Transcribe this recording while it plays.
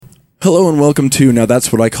Hello and welcome to Now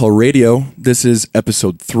That's What I Call Radio. This is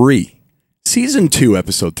episode 3. Season 2,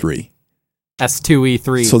 episode 3.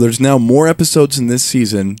 S2E3. So there's now more episodes in this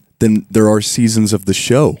season than there are seasons of the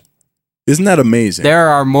show. Isn't that amazing? There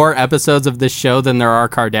are more episodes of this show than there are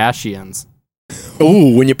Kardashians.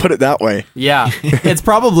 Ooh, when you put it that way. Yeah, it's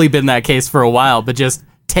probably been that case for a while, but just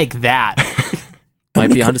take that.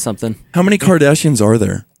 Might be onto something. How many Kardashians are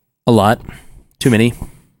there? A lot. Too many.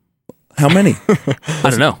 How many? I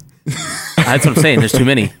don't know. That's what I'm saying. There's too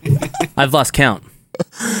many. I've lost count.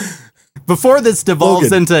 Before this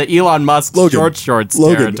devolves into Elon Musk's shorts territory.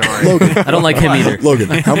 Logan. I don't like him either. Logan,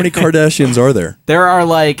 how many Kardashians are there? There are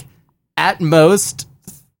like, at most,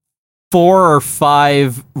 4 or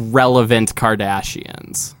 5 relevant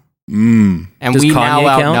Kardashians. Mm. And Does we Kanye now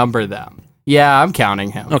count? outnumber them. Yeah, I'm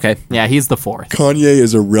counting him. Okay. Yeah, he's the 4th. Kanye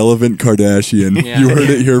is a relevant Kardashian. Yeah. You heard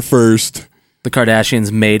it here first. The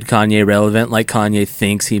Kardashians made Kanye relevant like Kanye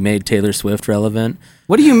thinks he made Taylor Swift relevant.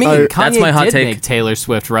 What do you mean? Kanye that's my hot did take. make Taylor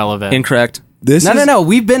Swift relevant. Incorrect. No.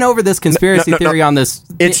 We've been over this conspiracy No. theory on this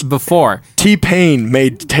before. T-Pain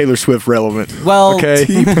made Taylor Swift relevant. Well, Okay.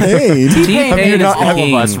 T-Pain. T-Pain is not- all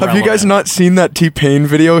of us Have you guys relevant. not seen that T-Pain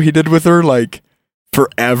video he did with her like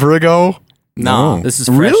forever ago? No. This is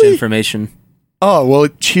fresh Really? information. Oh, well,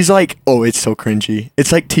 she's like, oh, it's so cringy.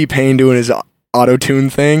 It's like T-Pain doing his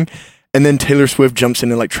auto-tune thing, and then Taylor Swift jumps in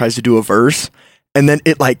and like tries to do a verse, and then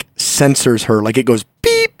it like censors her. Like it goes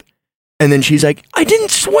beep, and then she's like, I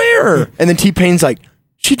didn't swear. And then T-Pain's like,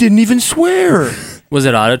 she didn't even swear. Was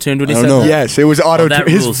it auto-tuned when he I said don't know. that? Yes, it was auto-tuned. that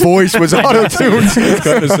His rules. voice was auto-tuned. It's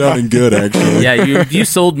kind of sounding good, actually. Yeah, you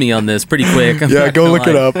sold me on this pretty quick. I'm Yeah, not go gonna look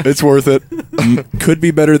it lie. up. It's worth it. Could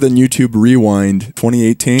be better than YouTube Rewind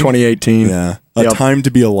 2018. 2018. Yeah. A Yep. time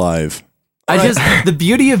to be alive. The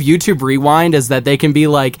beauty of YouTube Rewind is that they can be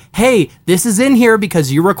like, hey, this is in here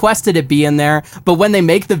because you requested it be in there. But when they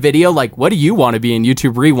make the video, like, what do you want to be in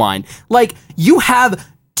YouTube Rewind? Like, you have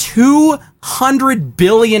 200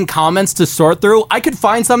 billion comments to sort through. I could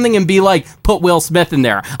find something and be like, put Will Smith in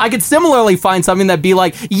there. I could similarly find something that'd be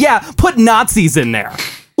like, yeah, put Nazis in there.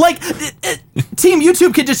 Like, Team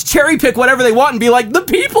YouTube could just cherry pick whatever they want and be like, the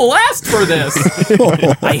people asked for this.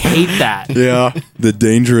 I hate that. Yeah. The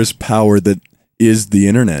dangerous power that is the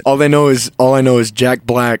internet. All I know is Jack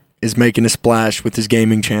Black is making a splash with his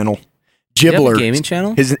gaming channel. You have a Gibbler. gaming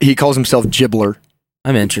channel? He calls himself Gibbler.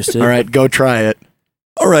 I'm interested. All right, go try it.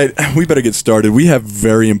 All right, we better get started. We have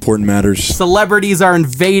very important matters. Celebrities are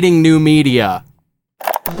invading new media.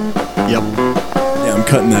 Yep. Yeah, I'm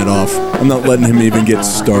cutting that off. I'm not letting him even get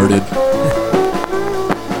started.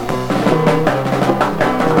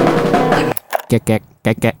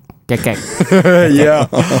 Yeah.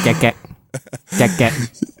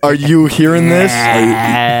 Are you hearing this?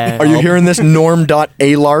 Are you hearing this?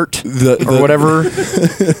 Norm.alart or whatever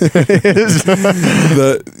it is.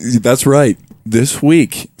 That's right. This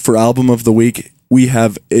week, for Album of the Week, we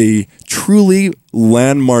have a truly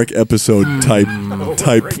landmark episode type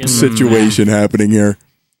situation happening here.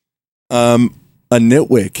 A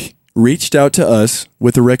NTWIC reached out to us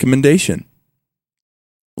with a recommendation.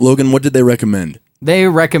 Logan, what did they recommend? They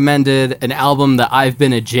recommended an album that I've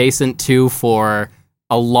been adjacent to for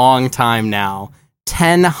a long time now.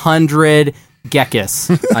 1,000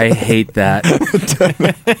 gecs. I hate that.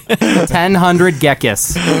 1,000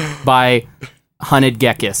 gecs by Hunted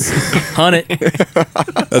Gecs. Hunt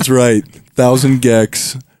it. That's right. 1,000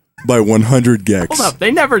 gecs by 100 gecs. Hold up, they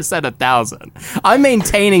never said 1,000. I'm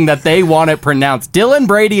maintaining that they want it pronounced. Dylan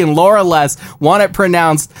Brady and Laura Les want it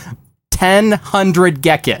pronounced 1,000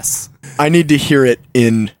 gecs. I need to hear it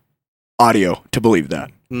in audio to believe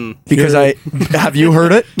that. Because have you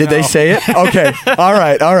heard it? Did they say it? Okay. All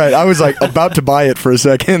right. I was like about to buy it for a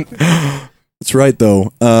second. That's right,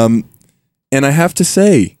 though. And I have to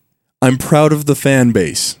say, I'm proud of the fan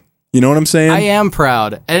base. You know what I'm saying? I am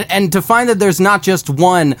proud. And to find that there's not just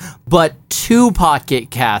one, but 2 Pocket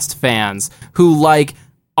Cast fans who like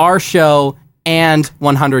our show and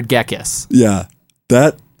 100 gecs. Yeah.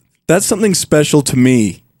 That's something special to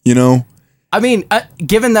me, you know? I mean,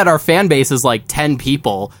 given that our fan base is like 10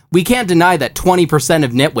 people, we can't deny that 20%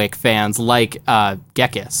 of NTWIC fans like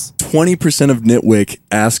gecs. 20% of NTWIC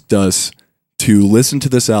asked us to listen to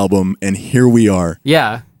this album, and here we are.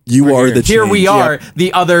 Yeah. You are the Here we change. are,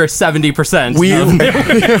 the other 70%. We are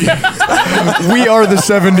the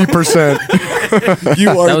 70%. You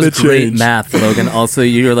are That was the great change. math, Logan. Also,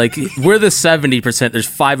 you're like, we're the 70%. There's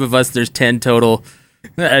 5 of us. There's 10 total.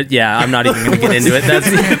 Yeah, I'm not even going to get into it. That's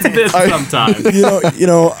this sometime.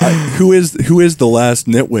 Who is the last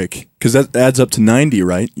NTWIC? Because that adds up to 90,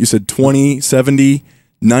 right? You said 20, 70,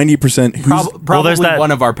 90% who's Probably there's that-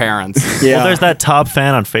 one of our parents. Yeah. Well, there's that top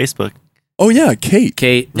fan on Facebook. Oh yeah, Kate.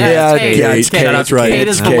 Kate. Yeah, it's Kate. yeah, It's it's Kate. That's right. Kate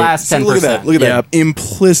is It's the last See, 10%. look at that. Look at that.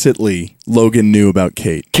 Implicitly, Logan knew about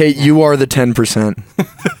Kate. Kate, you are the 10%.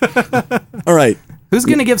 All right. Who's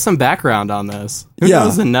going to give some background on this? Who Yeah.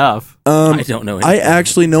 knows enough? I don't know. I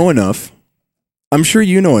actually know enough. I'm sure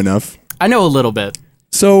you know enough. I know a little bit.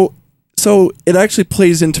 So it actually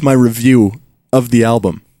plays into my review of the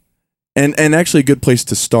album, and actually a good place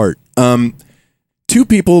to start. Two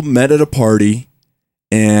people met at a party,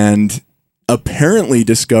 and apparently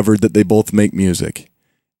discovered that they both make music,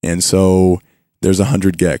 and so there's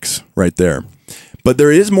 100 gecs right there. But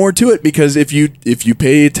there is more to it, because if you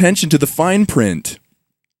pay attention to the fine print,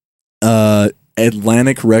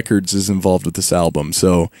 Atlantic Records is involved with this album,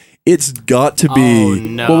 so it's got to be. Oh,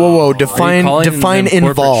 no. Whoa. Define calling them corporate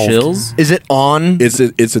involved. shills? Is it on?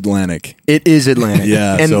 It's Atlantic. It is Atlantic.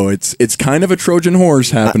 Yeah, And so it's kind of a Trojan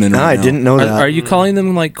horse happening right I now. didn't know that. Are you calling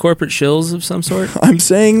them like corporate shills of some sort? I'm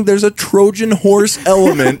saying there's a Trojan horse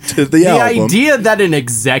element to the The album. idea that an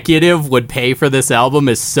executive would pay for this album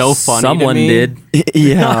is so funny Someone to me. did.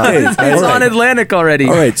 Yeah. Hey, It's all on right. Atlantic already.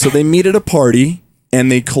 All right, so they meet at a party and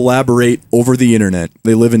they collaborate over the internet.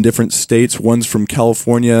 They live in different states. One's from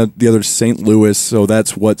California, the other's St. Louis. So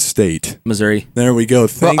that's what state? Missouri. There we go.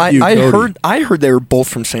 Thank Well, you, Cody. I heard they were both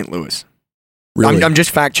from St. Louis. Really? I'm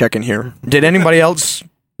just fact checking here. Did anybody else?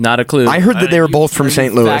 Not a clue. I heard that they were both from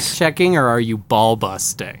St. Louis. Fact checking, or are you ball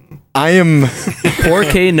busting? I am.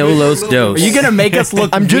 4K no los dos. Are you gonna make us look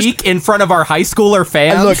I'm just- weak in front of our high schooler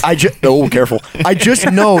fans? Look, careful. I just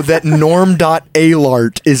know that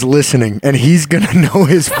Norm.Alart is listening, and he's gonna know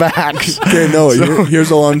his facts. Okay, no,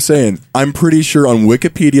 here's all I'm saying. I'm pretty sure on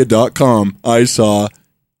Wikipedia.com I saw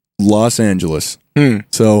Los Angeles.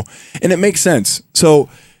 So, and it makes sense. So,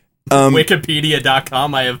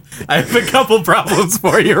 Wikipedia.com. I have a couple problems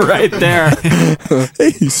for you right there.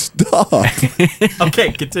 hey, stop.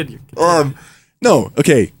 Okay, continue. No,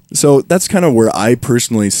 okay. So that's kind of where I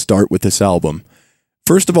personally start with this album.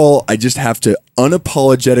 First of all, I just have to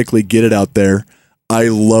unapologetically get it out there. I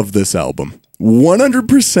love this album.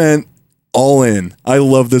 100% all in. I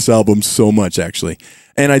love this album so much, actually.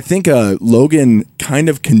 And I think Logan kind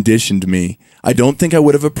of conditioned me. I don't think I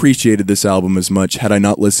would have appreciated this album as much had I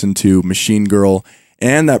not listened to Machine Girl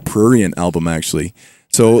and that Prurient album, actually.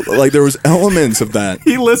 So, like, there was elements of that.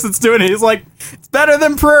 He listens to it and he's like, it's better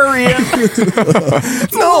than Prurient. It's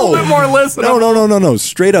a little bit more listenable. No.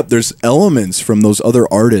 Straight up, there's elements from those other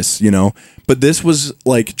artists, you know. But this was,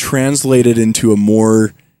 like, translated into a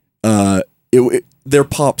more... they're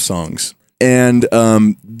pop songs. And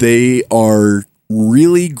they are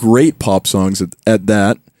really great pop songs at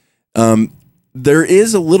that. There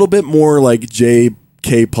is a little bit more like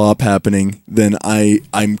JK pop happening than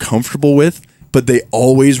I'm comfortable with, but they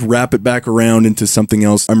always wrap it back around into something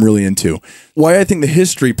else I'm really into. Why I think the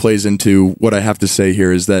history plays into what I have to say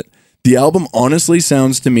here is that the album honestly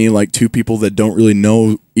sounds to me like two people that don't really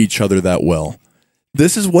know each other that well.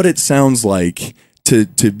 This is what it sounds like to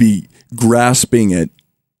be grasping at,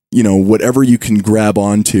 you know, whatever you can grab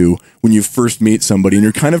onto when you first meet somebody and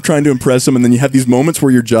you're kind of trying to impress them, and then you have these moments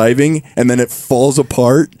where you're jiving and then it falls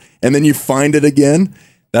apart and then you find it again.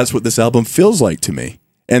 That's what this album feels like to me.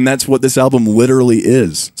 And that's what this album literally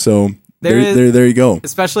is. So there you go.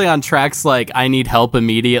 Especially on tracks like I Need Help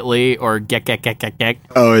Immediately or Gek.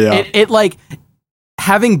 Oh, yeah. It like,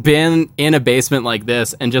 having been in a basement like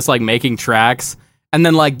this and just like making tracks, and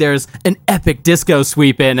then like there's an epic disco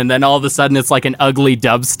sweep in, and then all of a sudden it's like an ugly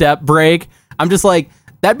dubstep break. I'm just like,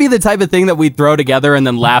 that'd be the type of thing that we'd throw together and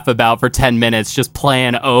then laugh about for 10 minutes, just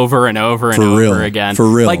playing over and over and over again. For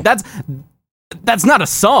real. Like that's not a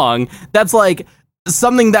song. That's like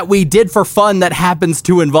something that we did for fun that happens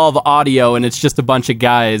to involve audio, and it's just a bunch of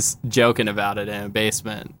guys joking about it in a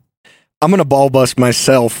basement. I'm going to ball bust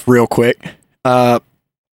myself real quick.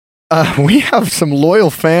 We have some loyal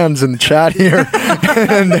fans in the chat here,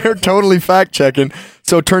 and they're totally fact checking.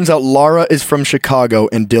 So it turns out Lara is from Chicago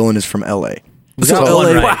and Dylan is from LA. So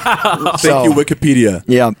one LA, right. thank you, Wikipedia.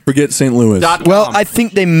 Yeah. Forget St. Louis. Well, I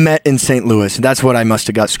think they met in St. Louis. That's what I must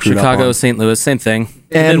have got screwed up Chicago, on. St. Louis, same thing.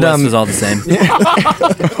 And, Midwest is all the same.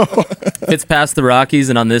 If it's past the Rockies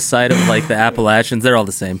and on this side of like the Appalachians, they're all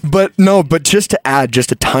the same. But just to add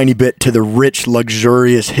just a tiny bit to the rich,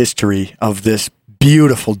 luxurious history of this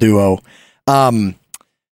beautiful duo, the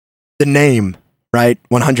name, right?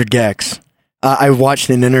 100 gecs. I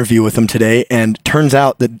watched an interview with them today, and turns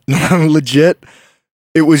out that legit,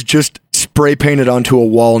 it was just spray painted onto a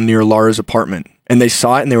wall near Lara's apartment. And they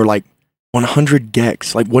saw it and they were like, 100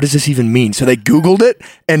 gecs. Like, what does this even mean? So they Googled it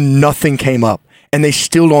and nothing came up. and they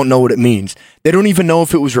still don't know what it means. They don't even know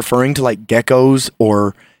if it was referring to like geckos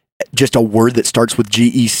or just a word that starts with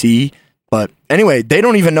GEC. But anyway, they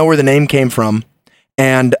don't even know where the name came from.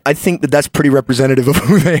 And I think that that's pretty representative of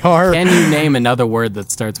who they are. Can you name another word that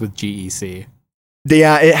starts with GEC?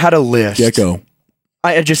 Yeah, it had a list. Gecko.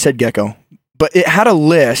 I just said gecko. But it had a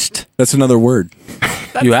list. That's another word.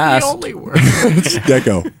 That's You the asked. only word. It's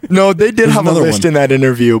gecko. No, they did There's have a another list one. in that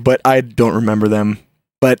interview, but I don't remember them.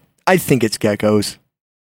 But I think it's geckos.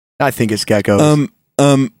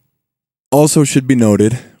 Also should be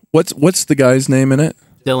noted. What's the guy's name in it?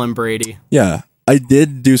 Dylan Brady. Yeah, I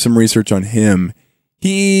did do some research on him.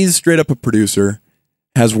 He's straight up a producer,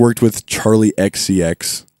 has worked with Charlie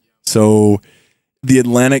XCX. So the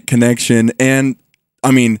Atlantic connection, and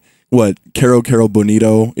I mean, Caro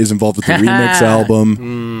Bonito is involved with the remix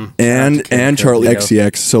album, and Charlie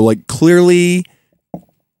XCX. So like clearly,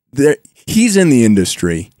 he's in the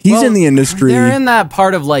industry. He's in the industry. They're in that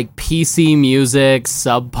part of like PC music,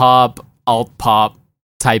 sub pop, alt pop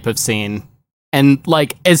type of scene. And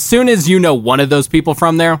like as soon as you know one of those people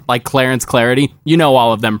from there, like Clarence Clarity, you know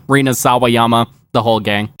all of them. Rina Sawayama, the whole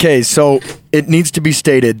gang. Okay, so it needs to be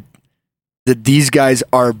stated that these guys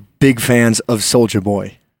are big fans of Soulja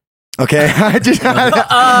Boy. Okay, I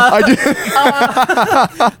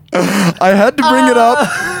had to bring it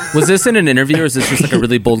up. Was this in an interview, or is this just like a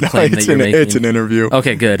really bold claim that you're making? It's an interview.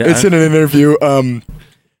 Okay, good. It's in an interview.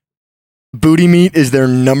 Booty Meat is their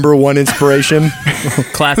number one inspiration.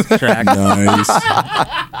 Classic track. Nice.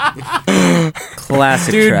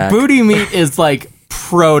 Classic Dude, track. Booty Meat is like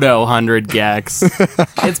proto 100 gecs.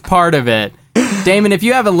 It's part of it. Damon, if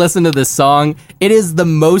you haven't listened to this song, it is the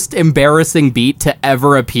most embarrassing beat to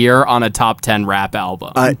ever appear on a top 10 rap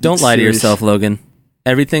album. Don't lie to yourself, Logan.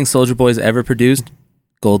 Everything Soulja Boy's ever produced,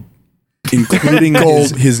 gold. Including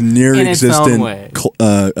his near In its own way.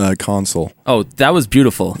 existent console. Oh, that was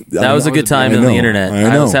beautiful. That was a good time I on know, the internet. I I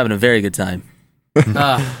know. was having a very good time.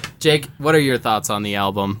 Jake, what are your thoughts on the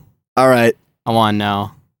album? All right, I want to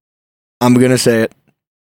know. I'm gonna say it.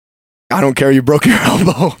 I don't care you broke your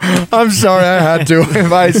elbow. I'm sorry, I had to.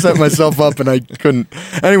 If I set myself up and I couldn't.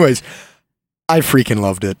 Anyways, I freaking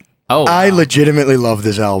loved it. Oh, I wow. legitimately love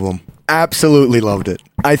this album. Absolutely loved it.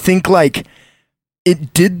 I think like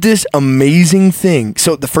it did this amazing thing.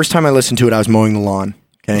 So the first time I listened to it, I was mowing the lawn.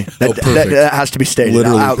 Okay, that has to be stated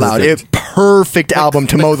Literally out loud. perfect. Perfect album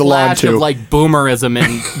to mow the lawn clash to. of like boomerism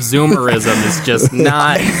and zoomerism is just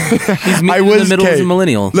not. He's meeting I in was the middle as okay. a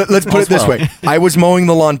millennial. Let's put it this way. I was mowing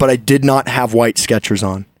the lawn, but I did not have white Skechers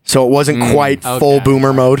on. So it wasn't quite full okay.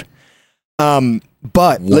 boomer mode.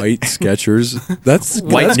 But White Skechers. That's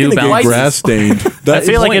White New gonna get Balance. grass stained. I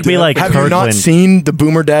feel like it'd be like have you not Kirkland. seen the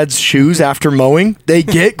boomer dad's shoes after mowing? They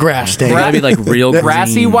get grass stained. Gotta be like real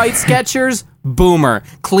Grassy green. white Skechers, boomer.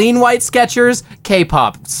 Clean white Skechers,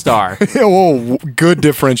 K-pop star. Oh, good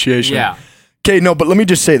differentiation. Yeah. Okay, no, but let me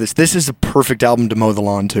just say this. This is a perfect album to mow the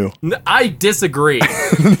lawn to. I disagree.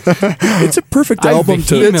 It's a perfect I album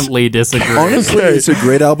to. vehemently disagree. Honestly, Okay. it's a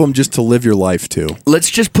great album just to live your life to.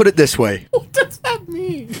 Let's just put it this way. What does that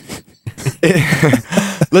mean?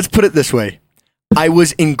 Let's put it this way. I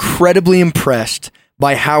was incredibly impressed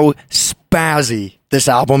by how spazzy this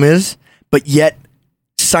album is, but yet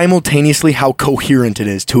simultaneously how coherent it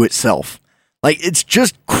is to itself. Like, it's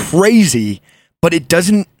just crazy, but it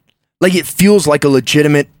doesn't, like, it feels like a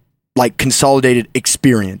legitimate, like, consolidated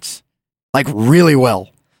experience. Like, really well.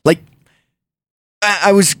 Like,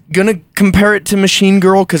 I was gonna compare it to Machine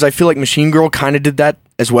Girl, because I feel like Machine Girl kind of did that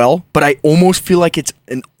as well, but I almost feel like it's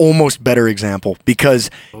an almost better example, because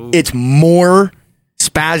it's more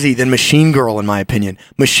spazzy than Machine Girl, in my opinion.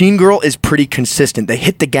 Machine Girl is pretty consistent. They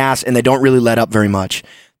hit the gas and they don't really let up very much.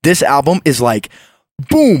 This album is like,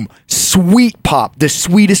 boom, sweet pop, the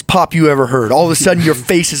sweetest pop you ever heard. All of a sudden, your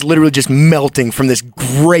face is literally just melting from this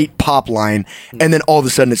great pop line, and then all of a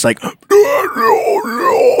sudden, it's like,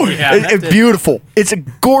 it's beautiful. It's a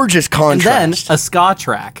gorgeous And then contrast. a ska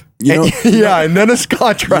track. You know, Yeah, and then a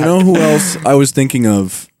ska track. you know who else I was thinking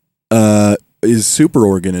of is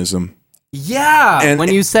Superorganism. Yeah. And-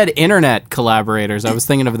 when you said internet collaborators, I was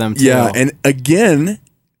thinking of them too. Yeah, and again,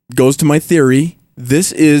 goes to my theory.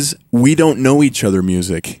 This is we don't know each other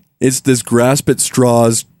music. It's this grasp at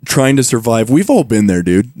straws, trying to survive. We've all been there,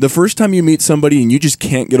 dude. The first time you meet somebody and you just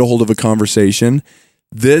can't get a hold of a conversation,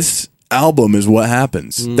 this album is what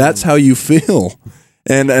happens. That's how you feel.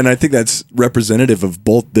 And I think that's representative of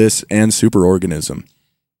both this and Superorganism.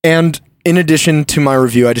 And in addition to my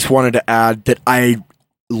review, I just wanted to add that I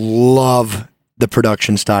love the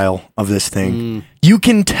production style of this thing. You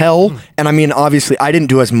can tell, and I mean, obviously, I didn't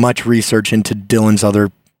do as much research into Dylan's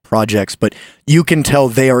other projects, but you can tell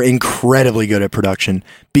they are incredibly good at production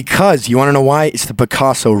because you want to know why? It's the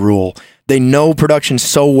Picasso rule. They know production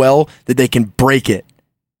so well that they can break it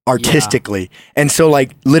artistically. And so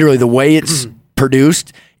like literally the way it's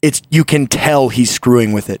produced, you can tell he's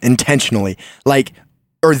screwing with it intentionally. Like,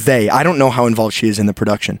 or I don't know how involved she is in the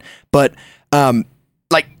production, but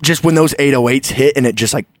like just when those 808s hit and it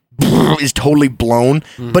just like is totally blown,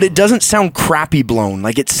 but it doesn't sound crappy blown.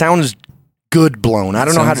 Like it sounds good blown. I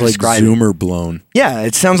don't know how to describe Zoomer blown. Yeah,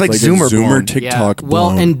 it sounds like a Zoomer blown. TikTok Well,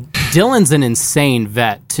 blown. and Dylan's an insane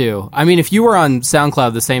vet too. I mean, if you were on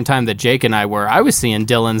SoundCloud the same time that Jake and I were, I was seeing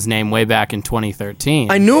Dylan's name way back in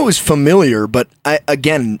 2013. I knew it was familiar, but I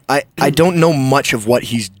don't know much of what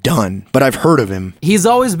he's done, but I've heard of him. He's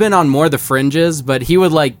always been on more the fringes, but he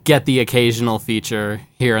would like get the occasional feature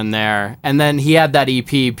here and there. And then he had that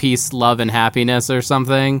EP, Peace, Love, and Happiness or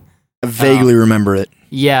something. I vaguely remember it.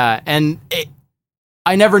 Yeah, and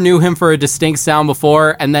I never knew him for a distinct sound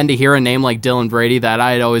before, and then to hear a name like Dylan Brady that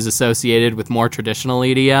I had always associated with more traditional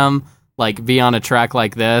EDM, like be on a track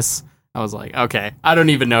like this, I was like, okay, I don't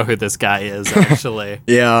even know who this guy is, actually.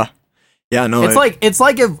 Yeah, no. It's like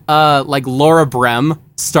if like Laura Brem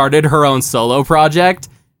started her own solo project,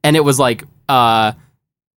 and it was like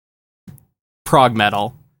prog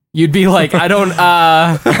metal. You'd be like, I don't,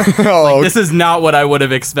 like, this is not what I would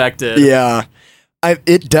have expected. Yeah.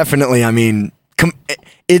 It definitely, I mean,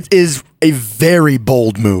 it is a very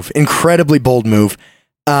bold move, incredibly bold move.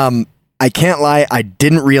 I can't lie, I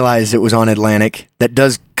didn't realize it was on Atlantic. That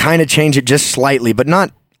does kind of change it just slightly, but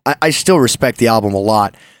not, I still respect the album a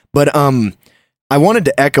lot. But I wanted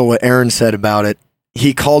to echo what Aaron said about it.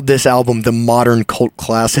 He called this album the modern cult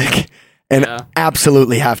classic, and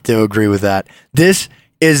absolutely have to agree with that. This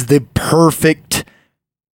is the perfect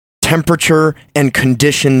temperature and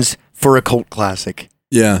conditions for a cult classic.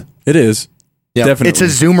 Yeah, it is. Yeah, definitely. It's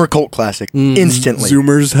a Zoomer cult classic, instantly.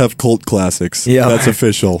 Zoomers have cult classics. Yeah. That's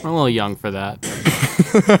official. I'm a little young for that.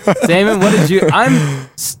 Damon, what did you...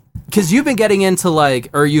 Because you've been getting into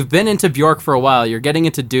you've been into Bjork for a while. You're getting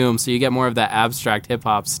into Doom, so you get more of that abstract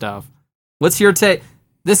hip-hop stuff. What's your take?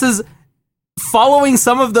 This is following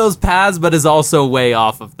some of those paths, but is also way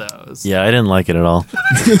off of those. Yeah, I didn't like it at all.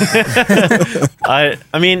 I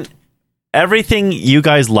mean, everything you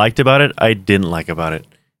guys liked about it, I didn't like about it.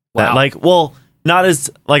 Wow. Not as,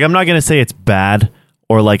 I'm not going to say it's bad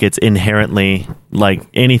or like it's inherently like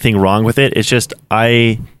anything wrong with it. It's just,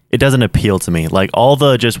 it doesn't appeal to me. Like all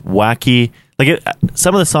the just wacky,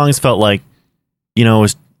 some of the songs felt like, you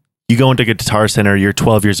go into Guitar Center, you're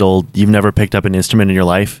 12 years old, you've never picked up an instrument in your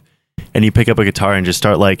life, and you pick up a guitar and just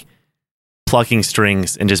start like plucking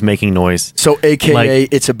strings and just making noise. So AKA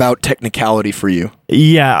it's about technicality for you.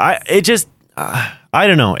 Yeah, I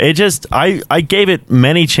don't know. It just, I gave it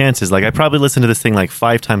many chances. Like I probably listened to this thing like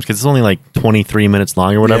 5 times because it's only like 23 minutes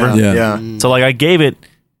long or whatever. Yeah. So like I gave it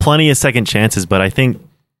plenty of second chances, but I think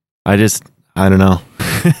I don't know.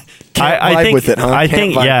 I think with it, huh?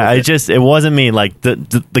 It wasn't me. Like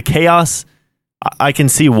the chaos, I can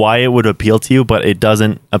see why it would appeal to you, but it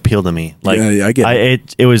doesn't appeal to me. Like I get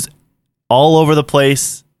it. It was all over the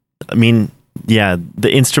place. I mean, yeah,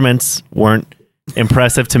 the instruments weren't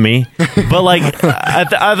impressive to me, but like at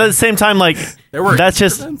the same time, like that's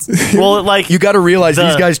just you got to realize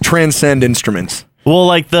these guys transcend instruments. Well,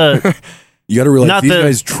 like you got to realize these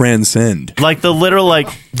guys transcend. Like the literal, like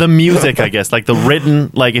the music, I guess, like the written,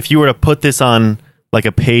 like if you were to put this on like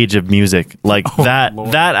a page of music, like that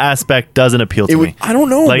aspect doesn't appeal to me. I don't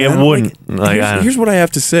know. Like man. it wouldn't. Here's what I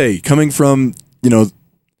have to say, coming from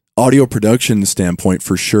audio production standpoint,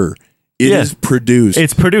 for sure. It is produced.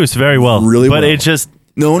 It's produced very well, really but well. it just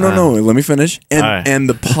no. Let me finish. And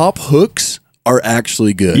the pop hooks are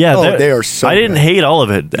actually good. Yeah, they are so. I didn't hate all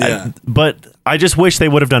of it, but I just wish they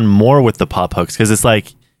would have done more with the pop hooks because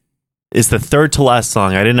it's the third to last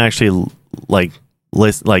song. I didn't actually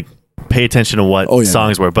pay attention to what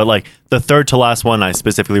songs were, but like the third to last one, I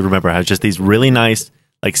specifically remember has just these really nice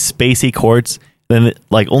like spacey chords. Then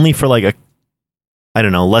like only for like I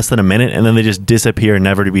don't know, less than a minute, and then they just disappear,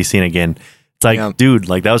 never to be seen again. It's like, dude,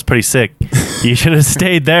 like that was pretty sick. You should have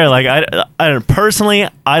stayed there. Like I don't personally,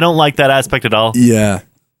 I don't like that aspect at all. Yeah,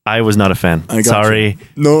 I was not a fan. Sorry.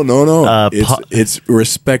 You. No. It's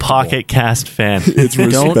respectable. Pocket cast fan. It's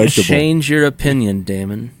respectable. Don't change your opinion,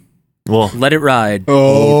 Damon. Well, let it ride.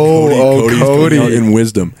 Cody's coming out in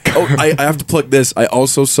wisdom. I have to plug this. I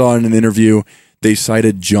also saw in an interview they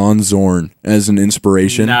cited John Zorn as an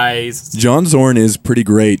inspiration. Nice. John Zorn is pretty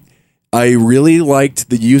great. I really liked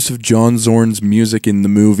the use of John Zorn's music in the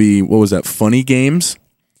movie, what was that, Funny Games?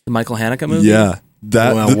 The Michael Haneke movie? Yeah.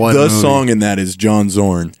 That Wow, the what movie? song in that is John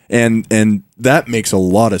Zorn, and that makes a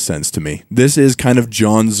lot of sense to me. This is kind of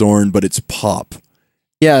John Zorn, but it's pop.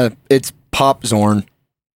 Yeah, it's Pop Zorn.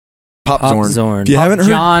 Pop Zorn. Zorn. If you haven't heard,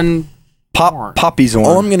 John. Poppy Zorn.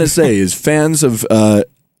 all I'm gonna say is fans of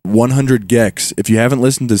 100 gecs. If you haven't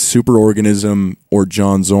listened to Superorganism or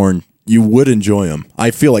John Zorn, you would enjoy them.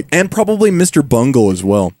 I feel like, and probably Mr. Bungle as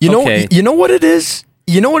well. You know, Okay. you know what it is?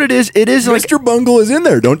 You know what it is? It is like Mr. Bungle is in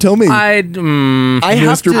there. Don't tell me. I have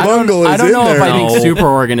Mr. to. Bungle is I don't in know there. if I think No.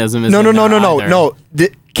 Superorganism is No, in there either. no.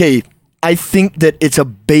 Okay, I think that it's a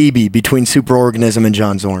baby between Superorganism and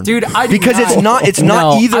John Zorn. Dude, I do because it's not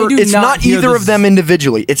No, I either do it's not not hear either this- of them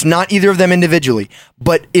individually. It's not either of them individually.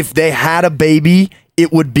 But if they had a baby,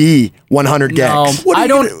 it would be 100 No, gecs. What are I you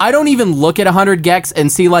don't. gonna- I don't even look at 100 gecs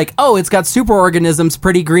and see like, oh, it's got Superorganism's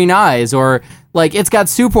pretty green eyes, or like it's got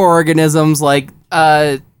Superorganism's like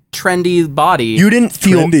trendy body. You didn't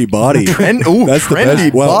feel Trendy body. That's the trendy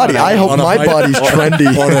best. Well, body. I hope on a my mic- body's trendy.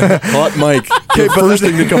 On a hot mic. The first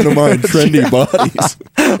thing to come to mind, trendy bodies.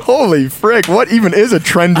 Holy frick! What even is a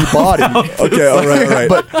trendy body? Okay, all right.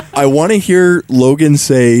 But I want to hear Logan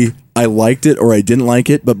say I liked it or I didn't like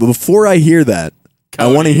it. But before I hear that, I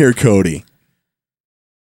want to hear Cody.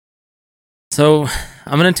 So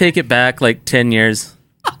I'm gonna take it back like 10 years.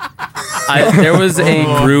 There was a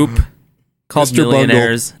group called Mr. Bungle.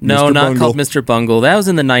 Millionaires. No, Mr. not Bungle. called Mr. Bungle. That was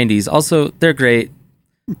in the 90s. Also, they're great.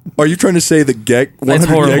 Are you trying to say that It's 100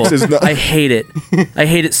 horrible. gecs is not? I hate it. I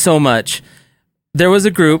hate it so much. There was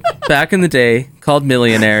a group back in the day called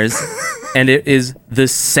Millionaires, and it is the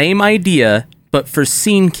same idea, but for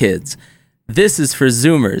scene kids. This is for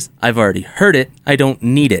Zoomers. I've already heard it. I don't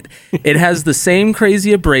need it. It has the same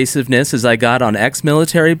crazy abrasiveness as I got on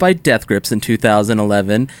Ex-Military by Death Grips in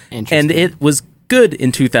 2011, Interesting. and it was good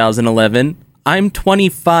in 2011. I'm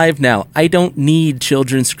 25 now. I don't need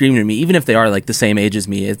children screaming at me, even if they are like the same age as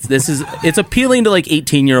me. It's appealing to like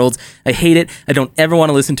 18-year-olds. I hate it. I don't ever want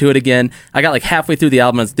to listen to it again. I got like halfway through the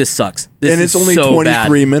album and this sucks. This And is it's only so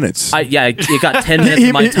 23 bad. minutes. It got 10 minutes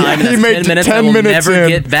of my time, and he that's made 10 minutes 10 I will minutes never in.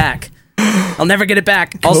 get back. I'll never get it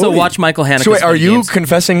back. Also, Cody. watch Michael Haneke's So wait, are Funny you Games.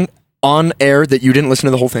 confessing on air that you didn't listen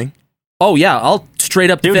to the whole thing? Oh yeah, I'll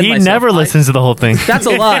straight up Dude, defend he myself. never listens to the whole thing. That's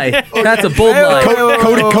a lie. That's a bold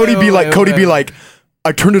lie. Cody be like,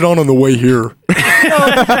 I turned it on the way here.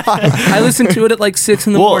 I listened to it at like 6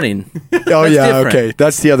 in the morning. Oh yeah, different. okay,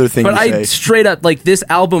 that's the other thing. But you I say. straight up like this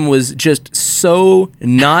album was just so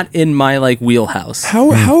not in my like wheelhouse.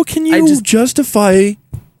 How can you I just- justify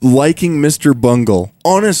liking Mr. Bungle?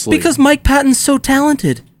 Honestly. Because Mike Patton's so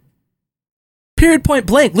talented. Period, point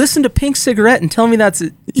blank. Listen to Pink Cigarette and tell me that's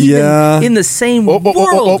even Yeah. in the same Oh,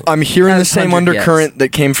 world. I'm hearing the as same 100 undercurrent that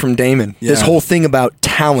came from Damon. This Yeah. whole thing about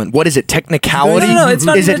talent. What is it? Technicality? No, it's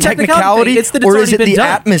not Is even it a technicality thing. It's that it's or already is it been the done.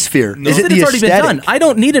 atmosphere? It's Is it that the it's already aesthetic? been done. I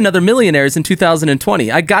don't need another Millionaires in 2020.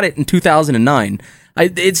 I got it in 2009. I'm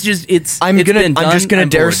it's just been gonna done.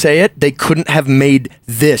 dare bored. say it. They couldn't have made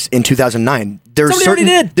this in 2009. There's Somebody already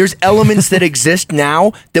did. There's elements that exist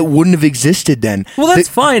now that wouldn't have existed then. Well, that's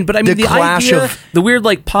fine, but I mean, the clash idea, of the weird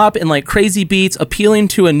like pop and like crazy beats appealing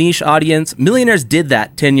to a niche audience. Millionaires did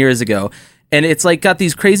that 10 years ago. And it's like got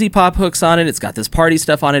these crazy pop hooks on it. It's got this party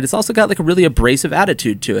stuff on it. It's also got like a really abrasive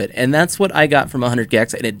attitude to it. And that's what I got from 100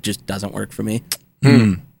 gecs, and it just doesn't work for me.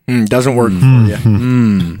 doesn't work for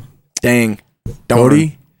you. Dang, Don't worry.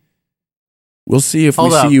 Cody, we'll see if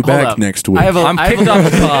Hold we up, see you hold back up. next week. I'm kicked off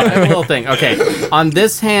the pod. I have a little thing. Okay, on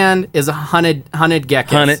this hand is a hunted geckos.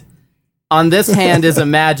 Hunted. On this hand is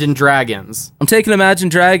Imagine Dragons. I'm taking Imagine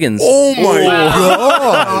Dragons. Oh my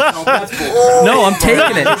god! No, I'm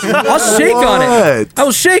taking it. I'll shake on it. I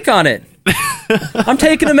will shake on it. I'm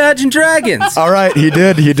taking Imagine Dragons. All right, he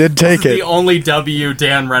did take The it. only W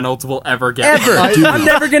Dan Reynolds will ever get. Ever. I'm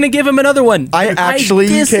never going to give him another one. I actually-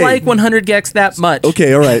 dislike 100 gecs that much.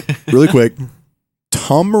 Okay, all right. Really quick.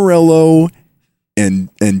 Tom Morello and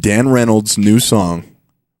Dan Reynolds' new song,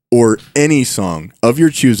 or any song of your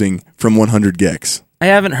choosing from 100 gecs. I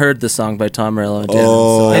haven't heard the song by Tom Morello and Dan.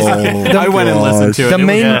 Oh, I went and listened to it. The It was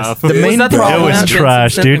main- rough. the main Was that the problem- one It was that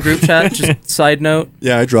trash, sent in dude. Group chat. Just side note.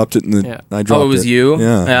 yeah, I dropped it in the. Yeah. I dropped Oh, it was you.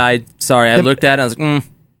 Yeah. I looked at it. I was like,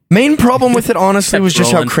 Main problem with it, honestly, Kept was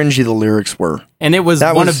just rolling. how cringy the lyrics were. And it was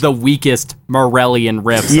That one was- of the weakest Morellian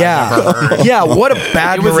riffs I've ever heard. Yeah, yeah. What a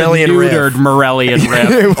bad It was Morellian a riff. neutered Morellian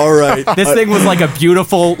riff. All right. This thing was like a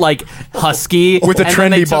beautiful, like, husky. With a and then trendy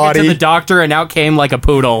they took it body. to the doctor, and out came like a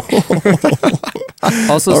poodle.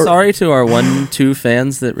 also sorry to our 1-2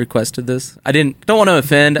 fans that requested this. Don't want to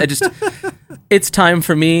offend. It's Time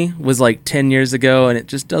for Me was like 10 years ago, and it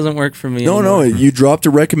just doesn't work for me. No, anymore. you dropped a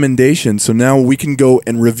recommendation, so now we can go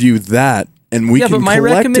and review that and we Yeah, but can my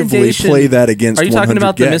collectively recommendation- play that against. Are you talking 100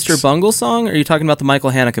 about the gecs. Mr. Bungle song, or are you talking about the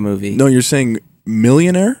Michael Haneke movie? No, you're saying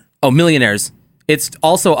Millionaire. Oh, Millionaires. It's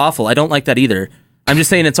also awful. I don't like that either. I'm just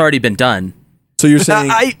saying it's already been done. So you're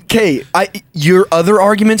saying Your other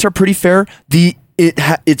arguments are pretty fair.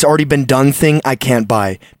 It's already been done thing I can't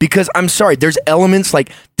buy, because I'm sorry, there's elements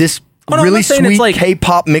like this Oh, no, I'm really not saying it's sweet like-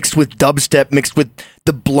 K-pop mixed with dubstep mixed with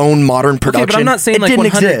the blown modern production. Okay, but I'm not saying It like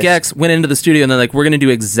didn't 100 exist. gecs went into the studio and they're like, we're going to do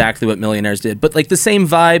exactly what Millionaires did. But like the same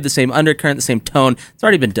vibe, the same undercurrent, the same tone. It's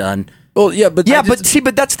already been done. well, yeah, but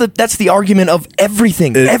that's the argument of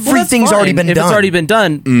everything. Everything's Well, already that's been fine done. If it's already been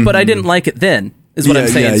done, but I didn't like it then, is what Yeah, I'm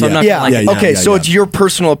saying. yeah, So I'm not yeah. going to like it. Okay, so yeah. it's your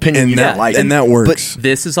personal opinion. and You that don't like it. and that works.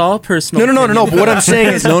 This is all personal. No. But what I'm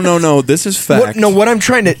saying is, no. This is fact. what I'm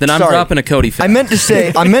trying to. Then I'm sorry. dropping a Cody fact. I meant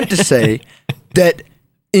to say that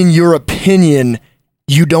in your opinion,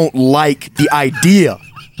 you don't like the idea,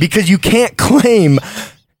 because you can't claim.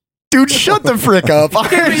 Dude, shut the frick up.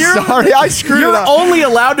 I'm sorry, I screwed it You're up. only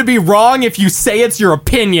allowed to be wrong if you say it's your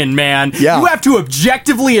opinion, man. Yeah. You have to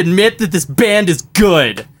objectively admit that this band is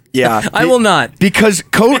good. Yeah, I will not. Because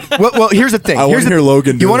well, here's the thing. I want to hear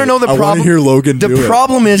Logan do it. You want to know the I problem? want to hear Logan do it. The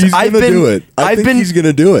problem is he's I've gonna been do it. I think he's going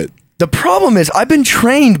to do it. The problem is I've been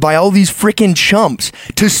trained by all these freaking chumps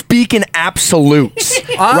to speak in absolutes,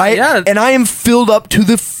 right? Yeah. And I am filled up to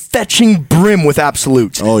the fetching brim with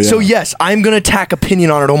absolutes. Oh, yeah. So yes, I'm going to tack opinion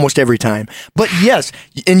on it almost every time. But yes,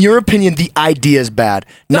 in your opinion, the idea is bad.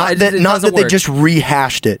 Not it that doesn't they work. just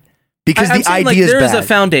rehashed it, because I'm the saying, idea is there is bad. a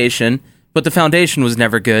foundation, but the foundation was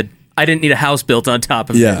never good. I didn't need a house built on top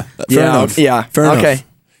of Yeah, it. fair enough. yeah, fair enough. okay.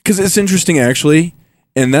 Because it's interesting, actually,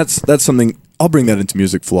 and that's something. I'll bring that into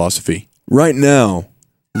music philosophy. Right now,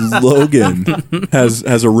 Logan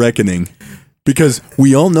has a reckoning, because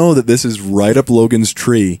we all know that this is right up Logan's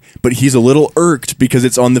tree, but he's a little irked because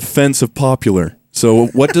it's on the fence of popular. So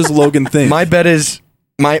what does Logan think? My bet is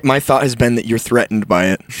my thought has been that you're threatened by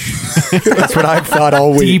it. That's what I've thought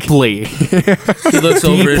all week. Deeply. He looks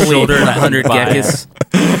over his Deeply shoulder at 100 by it.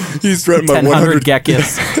 geckos. He's threatened by 100 100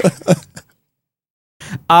 geckos.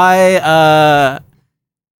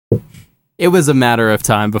 It was a matter of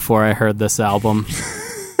time before I heard this album.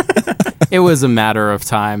 It was a matter of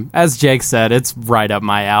time. As Jake said, it's right up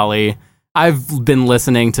my alley. I've been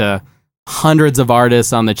listening to hundreds of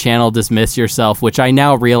artists on the channel Dismiss Yourself, which I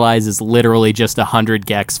now realize is literally just a 100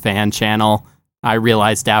 gecs fan channel. I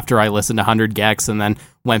realized after I listened to 100 gecs and then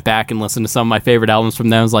went back and listened to some of my favorite albums from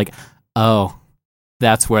them, I was like, oh,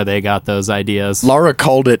 that's where they got those ideas. Laura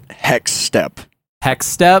called it Hex Step. Hex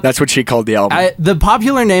Step. That's what she called the album. The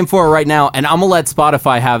popular name for it right now, and I'm gonna let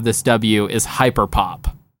Spotify have this W, is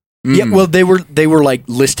hyperpop. Yeah, well, they were like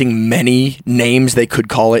listing many names they could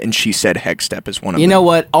call it, and she said Hex Step is one of them. You know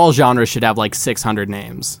what? All genres should have like 600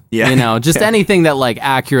 names. Yeah. You know, just anything that like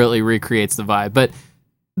accurately recreates the vibe. But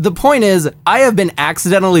the point is, I have been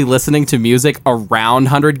accidentally listening to music around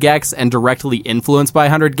 100 gecs and directly influenced by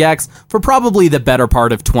 100 gecs for probably the better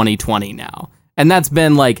part of 2020 now. And that's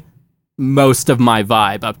been like most of my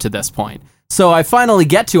vibe up to this point. So I finally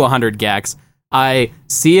get to 100 gecs. I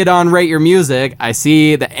see it on Rate Your Music. I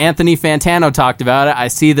see that Anthony Fantano talked about it. I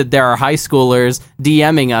see that there are high schoolers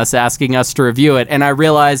DMing us, asking us to review it. And I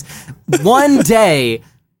realize one day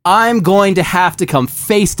I'm going to have to come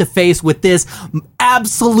face to face with this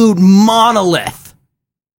absolute monolith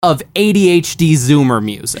of ADHD Zoomer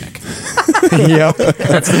music. Yep.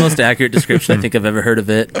 That's the most accurate description I think I've ever heard of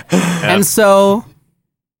it. And so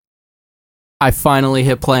I finally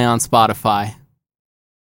hit play on Spotify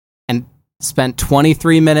and spent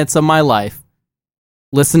 23 minutes of my life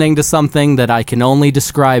listening to something that I can only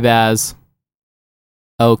describe as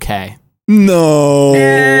okay. No.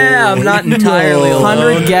 Yeah, I'm not entirely alone.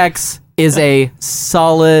 100 gecs is a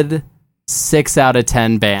solid 6 out of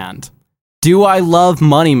 10 band. Do I love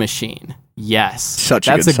Money Machine? Yes. Such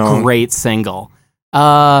a That's good song. a great single.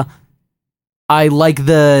 I like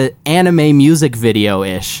the anime music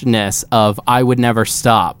video-ishness of I Would Never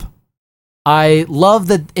Stop. I love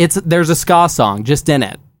that there's a ska song just in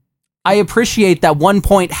it. I appreciate that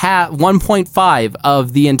 1.5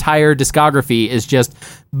 of the entire discography is just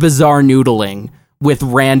bizarre noodling with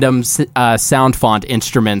random sound font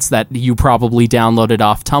instruments that you probably downloaded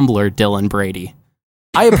off Tumblr, Dylan Brady.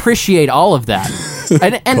 I appreciate all of that.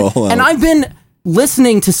 And I've been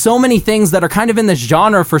listening to so many things that are kind of in this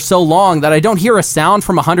genre for so long that I don't hear a sound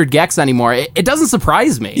from 100 gecs anymore. It doesn't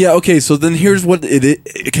surprise me. Yeah, okay, so then here's what it is.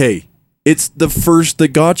 Okay, it's the first that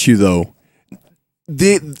got you, though.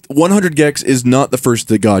 The 100 gecs is not the first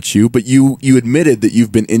that got you, but you admitted that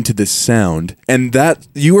you've been into this sound, and that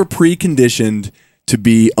you were preconditioned to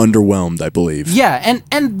be underwhelmed, I believe. Yeah,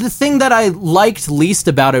 and the thing that I liked least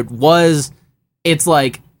about it was it's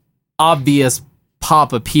like obvious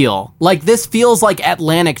pop appeal. Like this feels like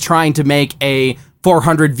Atlantic trying to make a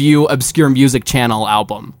 400 view obscure music channel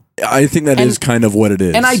album. I think that is kind of what it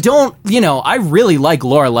is. And I don't, I really like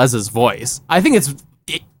Laura Les's voice. I think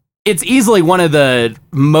it's easily one of the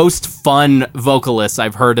most fun vocalists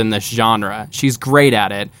I've heard in this genre. She's great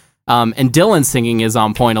at it. And Dylan's singing is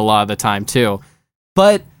on point a lot of the time too.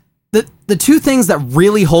 But the two things that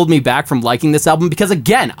really hold me back from liking this album, because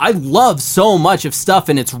again, I love so much of stuff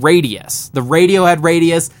in its radius. The Radiohead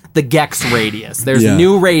radius, the gecs radius. There's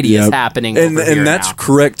new radius happening over here and that's now.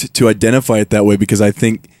 correct to identify it that way, because I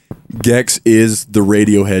think gecs is the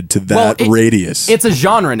Radiohead to that radius. It's a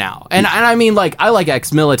genre now. And I mean, like, I like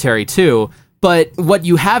ex-military too, but what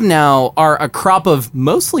you have now are a crop of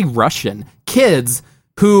mostly Russian kids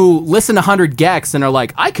who listen to 100 gecs and are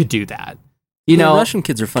like, I could do that. Russian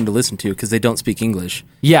kids are fun to listen to because they don't speak English.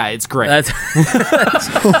 Yeah, it's great. That's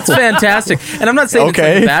fantastic. And I'm not saying it's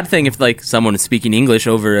like a bad thing if like someone is speaking English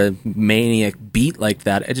over a maniac beat like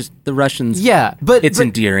that. The Russians. Yeah, but it's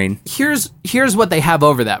endearing. Here's what they have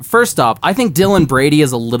over that. First off, I think Dylan Brady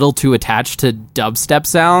is a little too attached to dubstep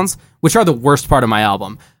sounds, which are the worst part of my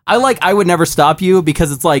album. I Would Never Stop You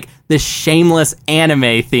because it's like this shameless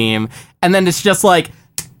anime theme, and then it's just like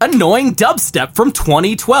annoying dubstep from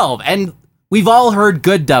 2012, and we've all heard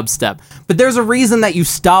good dubstep, but there's a reason that you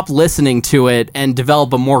stop listening to it and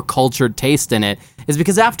develop a more cultured taste in it, is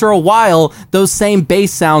because after a while, those same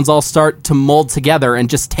bass sounds all start to mold together and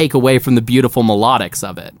just take away from the beautiful melodics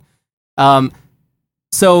of it.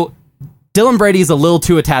 So Dylan Brady's a little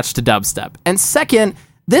too attached to dubstep. And second,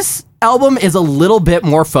 this album is a little bit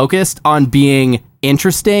more focused on being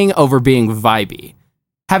interesting over being vibey.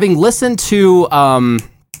 Having listened to,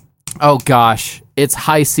 oh gosh, it's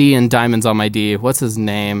High C and Diamonds on My D. What's his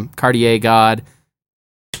name? Cartier God.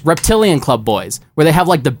 Reptilian Club Boys, where they have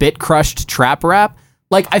like the bit crushed trap rap.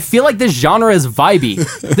 Like, I feel like this genre is vibey.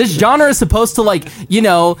 This genre is supposed to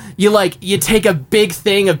you take a big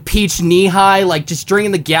thing of peach knee high, like just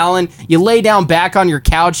drinking the gallon, you lay down back on your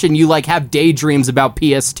couch and you like have daydreams about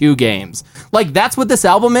PS2 games. Like, that's what this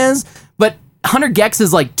album is, but 100 gecs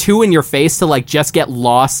is like too in your face to like just get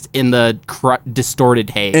lost in the distorted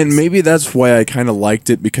haze. And maybe that's why I kind of liked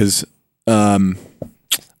it, because I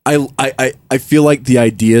feel like the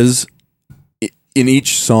ideas in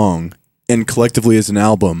each song and collectively as an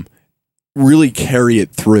album really carry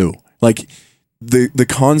it through. Like the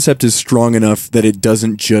concept is strong enough that it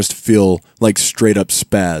doesn't just feel like straight up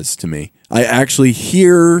spaz to me. I actually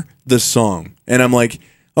hear the song and I'm like,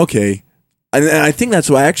 okay. And I think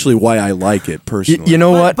that's actually why I like it personally. You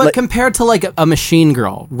know what? But compared to like a Machine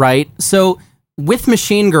Girl, right? So with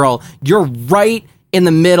Machine Girl, you're right in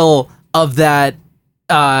the middle of that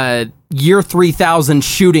year 3000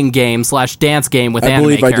 shooting game / dance game with anime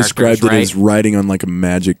characters. I believe I described it as riding on like a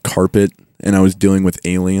magic carpet, and I was dealing with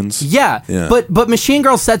aliens. Yeah. But Machine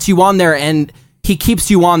Girl sets you on there, and he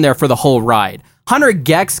keeps you on there for the whole ride. 100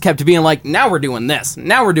 gecs kept being like, now we're doing this,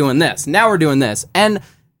 now we're doing this, now we're doing this, and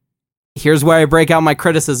here's where I break out my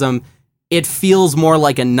criticism. It feels more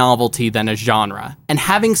like a novelty than a genre. And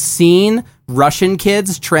having seen Russian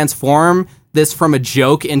kids transform this from a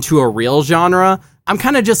joke into a real genre, I'm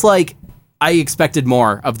kind of just like, I expected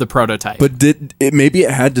more of the prototype. But maybe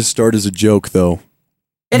it had to start as a joke, though.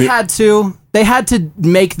 It had to. They had to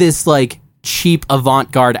make this like cheap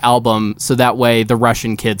avant-garde album so that way the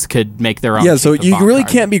Russian kids could make their own. Yeah, so you really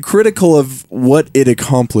can't be critical of what it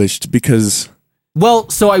accomplished because... Well,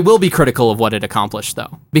 so I will be critical of what it accomplished,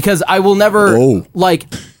 though, because I will never,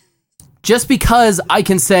 just because I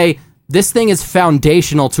can say this thing is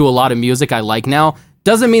foundational to a lot of music I like now,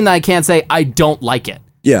 doesn't mean that I can't say I don't like it.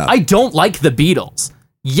 Yeah. I don't like the Beatles.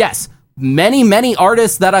 Yes, many, many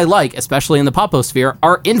artists that I like, especially in the poposphere,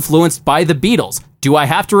 are influenced by the Beatles. Do I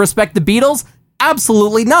have to respect the Beatles?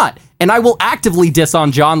 Absolutely not. And I will actively diss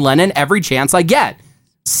on John Lennon every chance I get.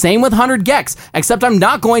 Same with 100 gecs, except I'm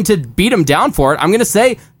not going to beat him down for it. I'm going to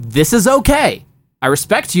say, this is okay. I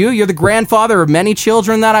respect you. You're the grandfather of many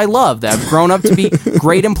children that I love that have grown up to be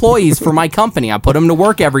great employees for my company. I put them to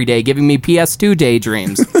work every day, giving me PS2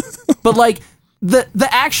 daydreams. But like the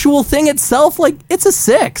actual thing itself, like it's a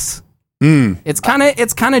 6. It's kind of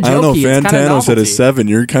jokey. I don't know. Fantano said a 7.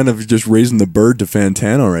 You're kind of just raising the bird to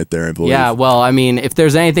Fantano right there, I believe. Yeah, well, I mean, if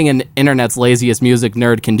there's anything an internet's laziest music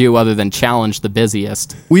nerd can do other than challenge the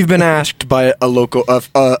busiest. We've been asked by a local,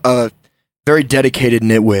 a very dedicated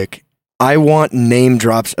NTWIC. I want name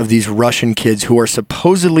drops of these Russian kids who are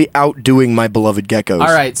supposedly outdoing my beloved geckos.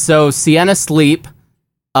 All right, so Sienna Sleep.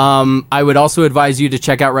 I would also advise you to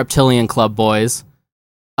check out Reptilian Club Boys.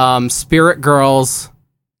 Spirit Girls.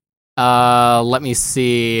 Let me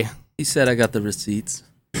see. He said I got the receipts.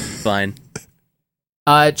 Fine.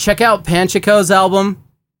 Check out Panchico's album,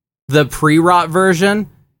 the pre-rot version,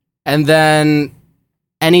 and then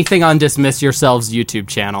anything on Dismiss Yourselves YouTube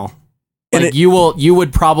channel. And Like you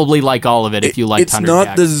would probably like all of it if you liked It's 100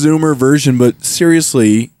 not the Gecs. Zoomer version, but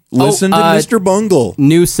seriously, listen to Mr. Bungle.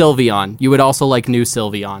 New Sylveon. You would also like New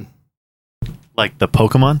Sylveon. Like the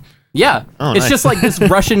Pokemon? Yeah, Oh, it's nice. just like this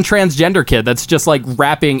Russian transgender kid that's just like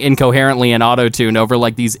rapping incoherently in auto-tune over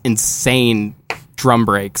like these insane drum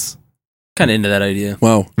breaks. Kind of into that idea.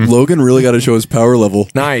 Wow, Logan really got to show his power level.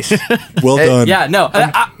 Nice. Well done. Yeah, no,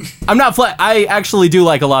 I'm not I actually do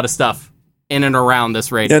like a lot of stuff in and around this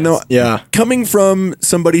radio. Yeah, no, Yeah. coming from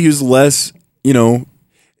somebody who's less,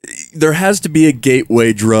 there has to be a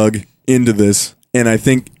gateway drug into this, and I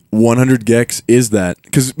think 100 gecs is that,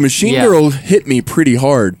 because Machine Yeah. Girl hit me pretty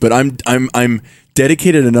hard, but I'm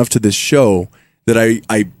dedicated enough to this show that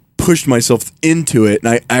I pushed myself into it, and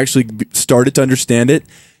I actually started to understand it.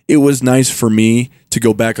 It was nice for me to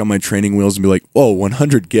go back on my training wheels and be like, "Oh,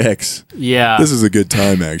 100 gecs. Yeah, This is a good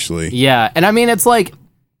time, actually." yeah, and I mean it's like,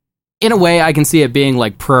 in a way, I can see it being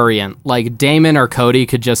like prurient. Like Damon or Cody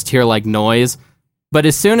could just hear like noise, but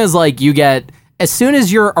as soon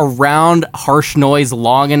as you're around harsh noise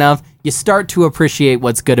long enough, you start to appreciate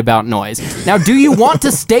what's good about noise. Now, do you want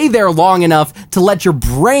to stay there long enough to let your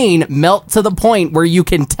brain melt to the point where you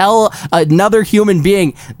can tell another human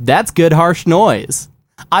being, that's good harsh noise?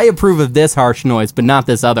 I approve of this harsh noise, but not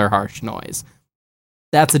this other harsh noise.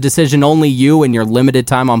 That's a decision only you and your limited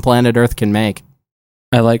time on planet Earth can make.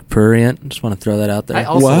 I like prurient. Just want to throw that out there. I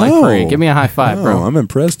also Wow. like prurient. Give me a high five, Oh, bro. I'm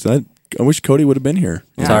impressed. I wish Cody would have been here.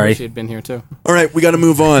 Yeah, I Sorry. wish you'd been here too. All right, we got to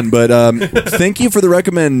move on, but thank you for the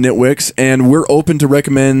recommend, NTWICs, and we're open to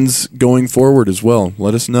recommends going forward as well.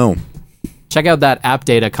 Let us know. Check out that app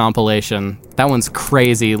data compilation. That one's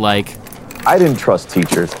crazy. Like, I didn't trust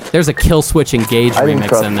teachers. there's a Kill Switch Engage I didn't remix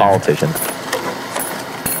trust in there. politicians.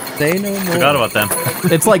 Say no more. Forgot about them.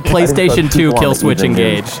 It's like PlayStation 2 Kill Switch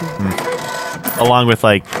Engage. Along with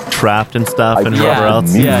like Trapped and stuff and whoever Yeah,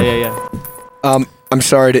 else. yeah. I'm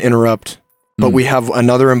sorry to interrupt, but we have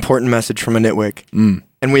another important message from a NTWIC,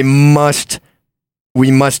 and we must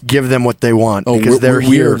give them what they want because they're we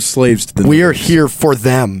here. are slaves to the We are here for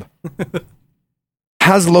them.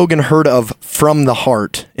 Has Logan heard of From the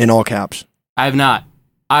Heart in all caps? I have not.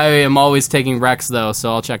 I am always taking Rex though,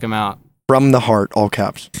 so I'll check him out. From the Heart, all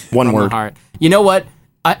caps. One From the word. heart. You know what?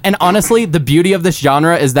 And honestly, the beauty of this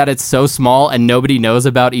genre is that it's so small and nobody knows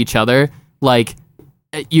about each other. Like,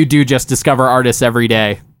 you do just discover artists every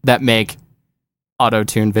day that make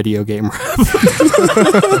auto-tune video game rap.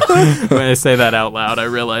 When I say that out loud, I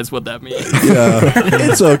realize what that means. Yeah,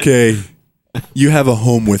 it's okay. You have a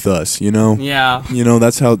home with us, Yeah.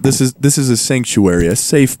 That's how this is a sanctuary, a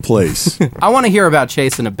safe place. I want to hear about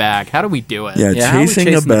chasing a bag. How do we do it? Yeah, Yeah, how are we chasing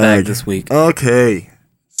chasing a the bag this week? Okay,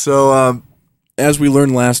 so as we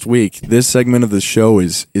learned last week, this segment of the show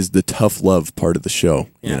is the tough love part of the show.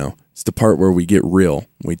 Yeah. It's the part where we get real.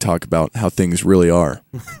 We talk about how things really are.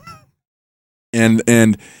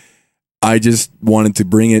 and I just wanted to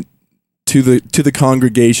bring it to the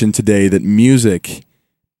congregation today that music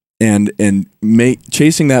and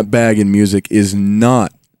chasing that bag in music is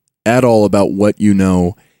not at all about what you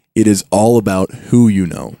know. It is all about who you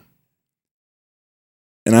know.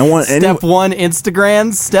 And I want Step 1,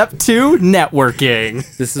 Instagram. Step 2, networking.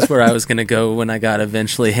 This is where I was going to go when I got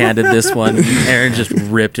eventually handed this one. Aaron just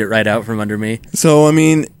ripped it right out from under me. So, I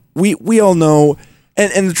mean, we all know,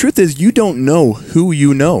 and the truth is, you don't know who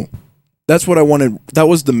you know. That's what I wanted. That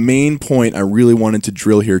was the main point I really wanted to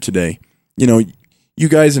drill here today. You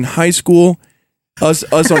guys in high school, us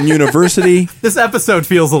on university. This episode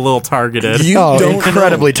feels a little targeted. You don't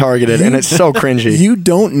Incredibly targeted, and it's so cringy. You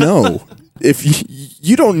don't know. If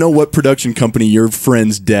you don't know what production company your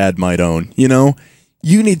friend's dad might own, you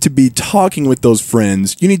need to be talking with those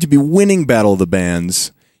friends. You need to be winning Battle of the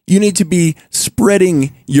Bands. You need to be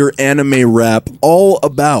spreading your anime rap all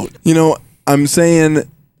about. I'm saying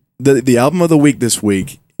the album of the week this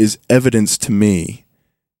week is evidence to me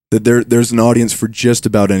that there's an audience for just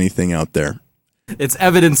about anything out there. It's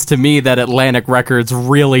evidence to me that Atlantic Records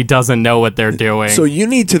really doesn't know what they're doing. So you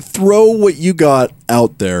need to throw what you got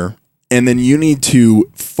out there, and then you need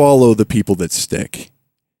to follow the people that stick.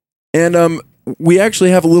 And we actually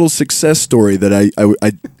have a little success story that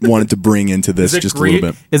I wanted to bring into this just a little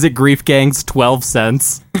bit. Is it Grief Gang's 12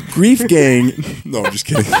 cents? Grief Gang. No, I'm just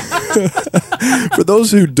kidding. For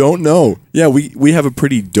those who don't know, yeah, we have a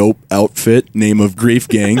pretty dope outfit, name of Grief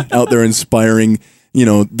Gang, out there inspiring,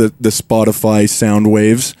 the Spotify sound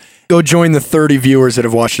waves. Go join the 30 viewers that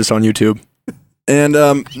have watched us on YouTube. And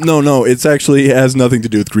no, it's actually has nothing to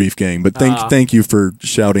do with Grief Gang. But thank you for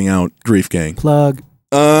shouting out Grief Gang. Plug.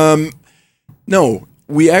 No,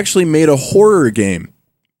 we actually made a horror game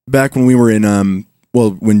back when we were in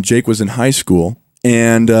when Jake was in high school,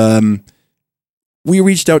 and we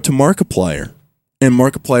reached out to Markiplier, and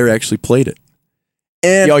Markiplier actually played it.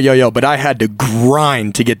 And Yo, but I had to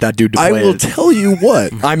grind to get that dude to play I will it. tell you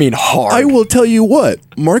what. I mean, hard. I will tell you what.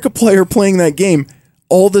 Markiplier playing that game,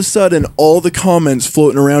 all of a sudden, all the comments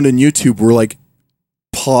floating around in YouTube were like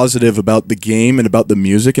positive about the game and about the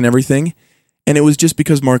music and everything. And it was just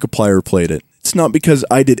because Markiplier played it. It's not because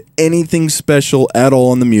I did anything special at all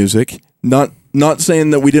on the music. Not saying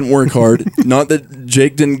that we didn't work hard. Not that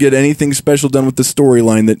Jake didn't get anything special done with the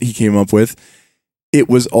storyline that he came up with. It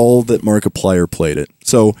was all that Markiplier played it.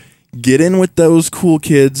 So get in with those cool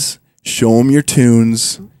kids. Show them your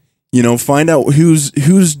tunes. You know, find out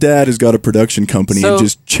whose dad has got a production company and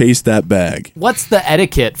just chase that bag. What's the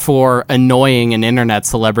etiquette for annoying an internet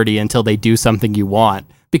celebrity until they do something you want?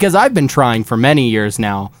 Because I've been trying for many years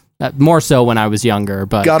now, more so when I was younger.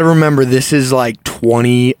 But gotta remember, this is like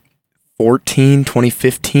 2014,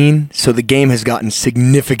 2015, so the game has gotten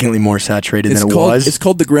significantly more saturated than it was. It's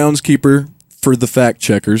called The Groundskeeper for the fact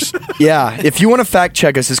checkers. Yeah, if you want to fact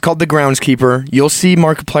check us, it's called The Groundskeeper. You'll see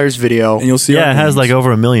Markiplier's video. And you'll see it has like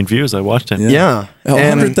over 1 million views. I watched it. Yeah.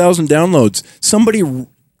 100,000 downloads. Somebody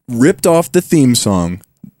ripped off the theme song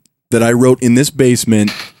that I wrote in this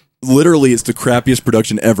basement. Literally, it's the crappiest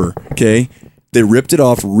production ever, okay? They ripped it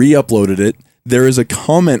off, re-uploaded it. There is a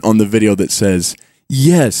comment on the video that says,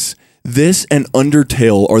 yes, this and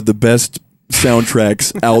Undertale are the best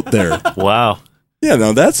soundtracks out there. Wow. Yeah,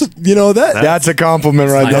 no, that's a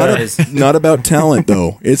compliment right there. Not about talent,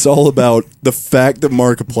 though. It's all about the fact that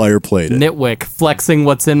Markiplier played it. NTWIC, flexing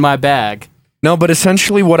what's in my bag. No, but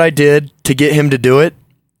essentially what I did to get him to do it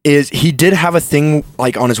is he did have a thing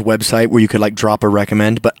like on his website where you could like drop a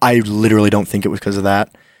recommend, but I literally don't think it was because of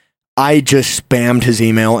that. I just spammed his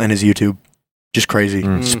email and his YouTube. Just crazy.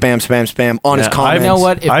 Spam on his comments. You know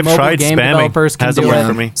what? If I've mobile tried game spamming. developers can Hasn't do worked it,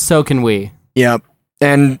 for me. so can we. Yeah.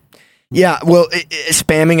 And yeah, well,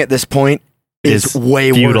 spamming at this point is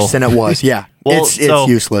way futile. worse than it was. Yeah. Well, it's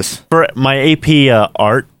useless. For my AP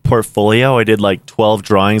art portfolio, I did like 12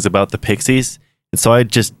 drawings about the Pixies. And so I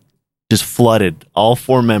just flooded all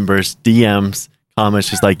 4 members, DMs, comments,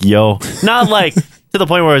 just like, yo. Not like to the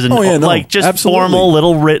point where it was like just absolutely. Formal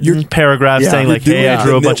little written paragraphs saying like, hey, I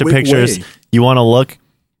drew a bunch of pictures. You want to look?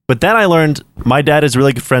 But then I learned my dad is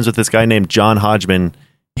really good friends with this guy named John Hodgman.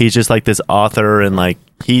 He's just like this author, and like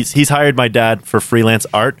he's hired my dad for freelance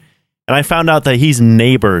art. And I found out that he's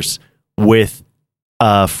neighbors with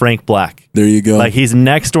Frank Black. There you go. Like he's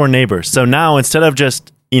next door neighbors. So now instead of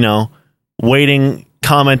just, waiting,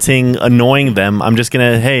 commenting, annoying them, I'm just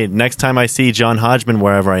going to, hey, next time I see John Hodgman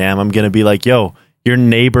wherever I am, I'm going to be like, yo, you're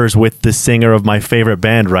neighbors with the singer of my favorite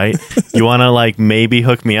band, right? You want to like maybe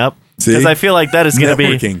hook me up? Because I feel like that is going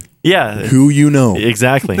to be... Yeah. Who you know.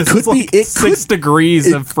 Exactly. This is like 6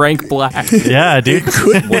 degrees of Frank Black. Yeah, dude. It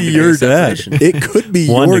could be your dad. It could be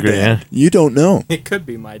your dad. Yeah. You don't know. It could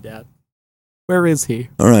be my dad. Where is he?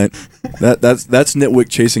 All right. That's NTWIC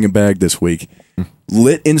chasing a bag this week.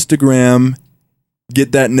 Lit Instagram.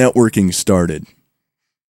 Get that networking started.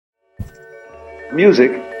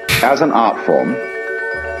 Music, as an art form,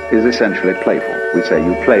 is essentially playful. We say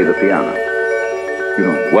you play the piano. You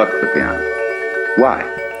don't work the piano.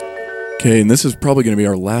 Why? Okay, and this is probably going to be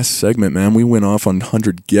our last segment, man. We went off on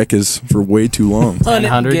 100 gecs for way too long.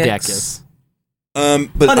 100 gecs.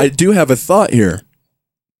 But I do have a thought here.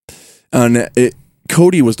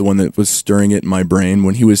 Cody was the one that was stirring it in my brain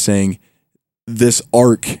when he was saying this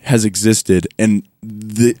arc has existed, and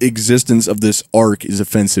the existence of this arc is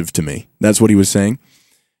offensive to me. That's what he was saying.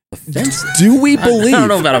 Offensive? Do we believe? I don't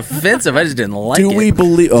know about offensive. I just didn't like it. Do we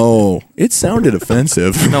believe? Oh, it sounded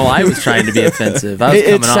offensive. No, I was trying to be offensive. I was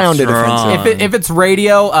It sounded offensive. If it's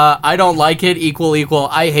radio, I don't like it. Equal.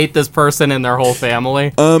 I hate this person and their whole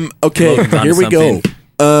family. Okay, here we go.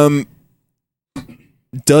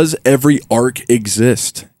 Does every arc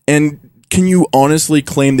exist? And can you honestly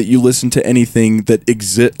claim that you listen to anything that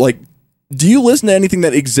exists? Like, do you listen to anything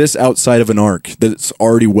that exists outside of an arc that's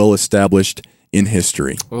already well established in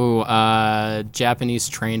history? Ooh, Japanese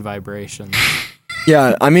train vibrations.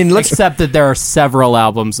 Yeah, I mean, except that there are several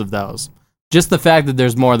albums of those. Just the fact that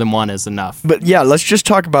there's more than one is enough. But yeah, let's just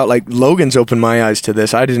talk about, like, Logan's opened my eyes to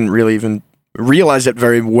this. I didn't really even realize it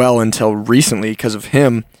very well until recently because of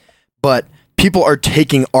him. But people are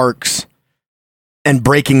taking arcs and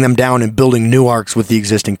breaking them down and building new arcs with the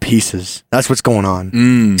existing pieces. That's what's going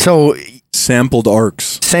on. So sampled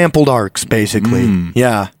arcs, basically.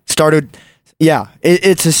 Yeah, started. Yeah,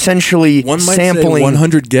 it's essentially One might sampling. say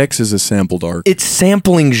 100 gecs is a sampled arc. It's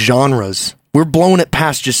sampling genres. We're blowing it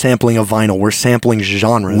past just sampling a vinyl. We're sampling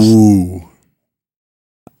genres. Ooh.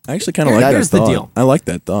 I actually kind of like that Here's the thought. deal. I like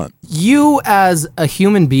that thought. You as a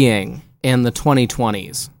human being in the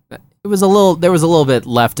 2020s, there was a little bit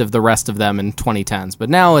left of the rest of them in 2010s, but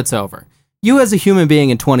now it's over. You as a human being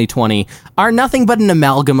in 2020 are nothing but an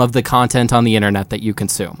amalgam of the content on the internet that you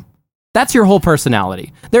consume. That's your whole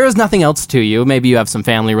personality. There is nothing else to you. Maybe you have some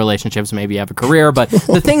family relationships, maybe you have a career, but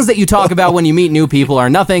the things that you talk about when you meet new people are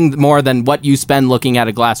nothing more than what you spend looking at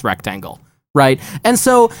a glass rectangle. Right? And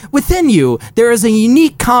so within you, there is a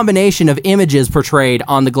unique combination of images portrayed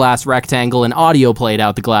on the glass rectangle and audio played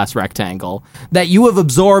out the glass rectangle that you have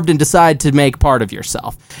absorbed and decide to make part of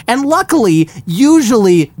yourself. And luckily,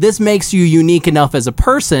 usually this makes you unique enough as a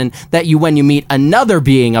person that when you meet another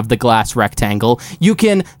being of the glass rectangle, you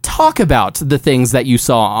can talk about the things that you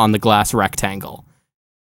saw on the glass rectangle.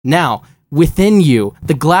 Now, within you,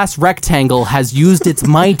 the glass rectangle has used its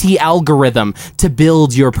mighty algorithm to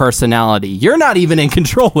build your personality. You're not even in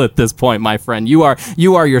control at this point, my friend. You are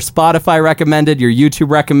your Spotify recommended, your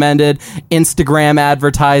YouTube recommended, Instagram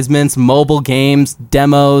advertisements, mobile games,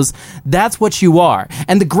 demos. That's what you are.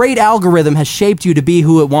 And the great algorithm has shaped you to be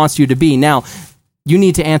who it wants you to be. Now, you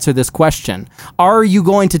need to answer this question. Are you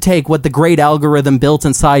going to take what the great algorithm built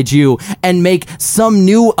inside you and make some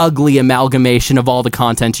new ugly amalgamation of all the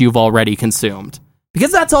content you've already consumed?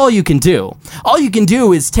 Because that's all you can do. All you can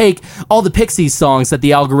do is take all the Pixies songs that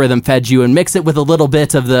the algorithm fed you and mix it with a little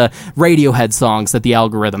bit of the Radiohead songs that the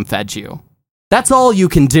algorithm fed you. That's all you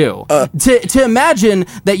can do. To imagine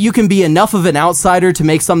that you can be enough of an outsider to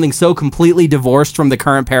make something so completely divorced from the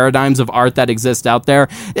current paradigms of art that exist out there,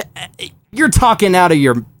 you're talking out of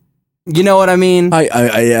your... You know what I mean?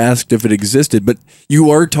 I asked if it existed, but you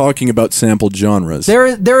are talking about sampled genres.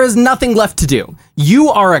 There is nothing left to do. You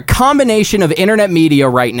are a combination of internet media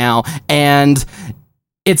right now, and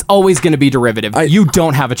it's always going to be derivative. You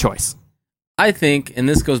don't have a choice. I think, and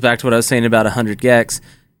this goes back to what I was saying about 100 gecs,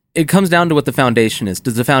 it comes down to what the foundation is.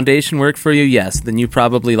 Does the foundation work for you? Yes. Then you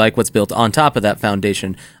probably like what's built on top of that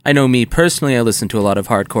foundation. I know me personally, I listen to a lot of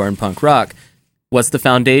hardcore and punk rock. What's the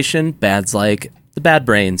foundation? Bands like the Bad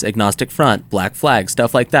Brains, Agnostic Front, Black Flag,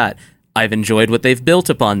 stuff like that. I've enjoyed what they've built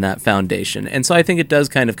upon that foundation. And so I think it does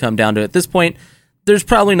kind of come down to, at this point, there's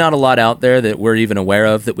probably not a lot out there that we're even aware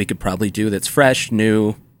of that we could probably do that's fresh,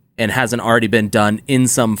 new, and hasn't already been done in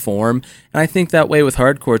some form. And I think that way with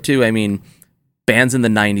hardcore, too. I mean, bands in the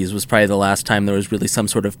 90s was probably the last time there was really some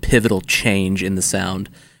sort of pivotal change in the sound.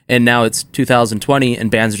 And now it's 2020,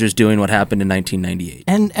 and bands are just doing what happened in 1998.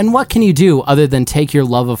 And what can you do other than take your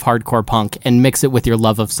love of hardcore punk and mix it with your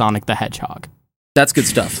love of Sonic the Hedgehog? That's good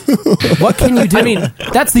stuff. What can you do? I mean,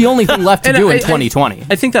 that's the only thing left to do in 2020.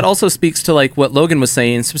 I think that also speaks to like what Logan was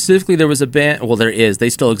saying. Specifically, there was a band, well, they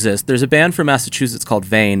still exist. There's a band from Massachusetts called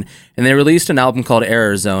Vane, and they released an album called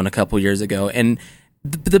Error Zone a couple years ago. And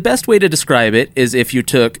the best way to describe it is if you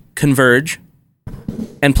took Converge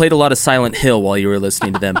and played a lot of Silent Hill while you were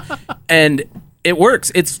listening to them. And it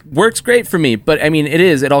works. It works great for me. But I mean,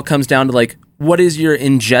 it all comes down to like, what is your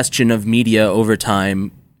ingestion of media over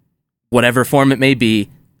time, whatever form it may be?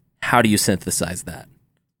 How do you synthesize that?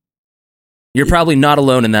 You're probably not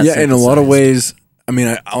alone in that. Yeah, in a lot of ways. I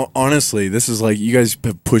mean, honestly, this is like, you guys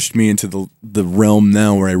have pushed me into the realm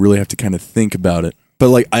now where I really have to kind of think about it. But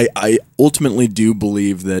like, I ultimately do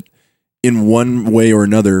believe that in one way or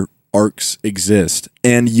another, arcs exist,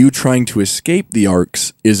 and you trying to escape the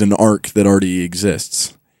arcs is an arc that already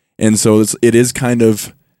exists, and so it is kind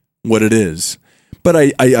of what it is. But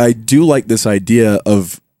I do like this idea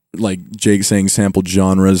of, like Jake saying, sampled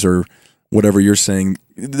genres or whatever you're saying,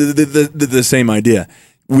 the same idea.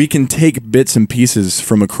 We can take bits and pieces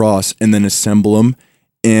from across and then assemble them,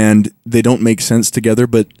 and they don't make sense together,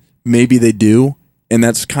 but maybe they do, and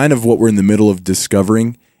that's kind of what we're in the middle of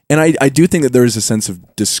discovering. And I do think that there is a sense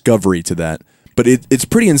of discovery to that. But it's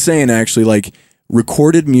pretty insane, actually. Like,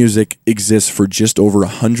 recorded music exists for just over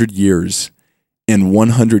 100 years, and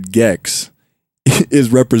 100 gecs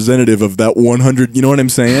is representative of that 100. You know what I'm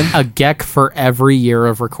saying? A gec for every year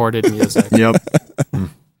of recorded music. Yep.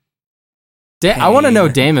 I want to know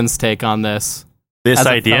Damon's take on this. This as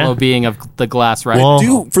idea? A fellow being of the glass right.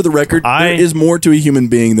 Well, For the record, there is more to a human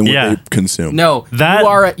being than what they consume. No,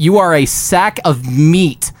 you are a sack of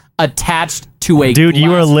meat attached to a dude.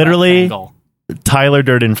 You are literally rectangle. Tyler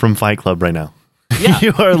Durden from Fight Club right now. Yeah.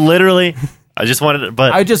 You are literally. I just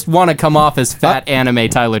want to come off as fat anime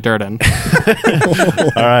Tyler Durden.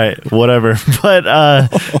 All right, whatever.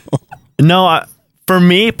 But no, for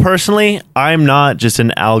me personally, I'm not just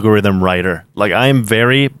an algorithm writer. Like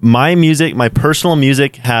my personal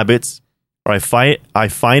music habits, or I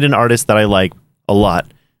find an artist that I like a lot.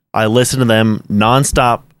 I listen to them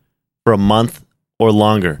nonstop for a month or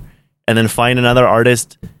longer, and then find another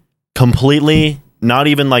artist completely not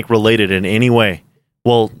even like related in any way.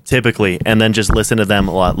 Well, typically, and then just listen to them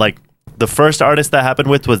a lot. Like the first artist that happened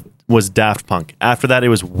with was Daft Punk. After that, it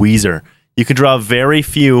was Weezer. You could draw very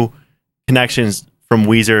few connections from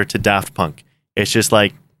Weezer to Daft Punk. It's just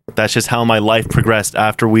like, that's just how my life progressed.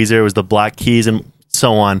 After Weezer, it was the Black Keys and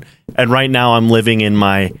so on. And right now I'm living in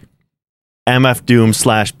my MF Doom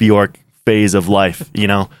 / Bjork phase of life, you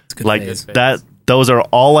know? Like phase. Those are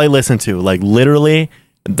all I listen to. Like literally,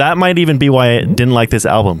 that might even be why I didn't like this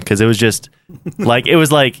album, because it was just like, it was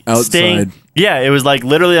like outside. It was like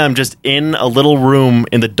literally I'm just in a little room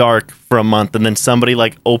in the dark for a month, and then somebody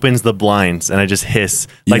like opens the blinds and I just hiss.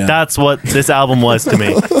 Like that's what this album was to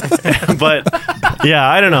me. But yeah,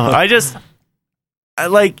 I don't know. I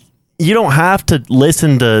like, you don't have to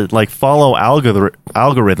listen to like follow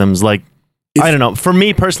algorithms. Like, I don't know. For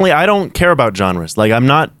me personally, I don't care about genres. Like, I'm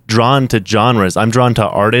not drawn to genres. I'm drawn to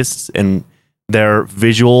artists and their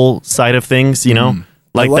visual side of things, you know?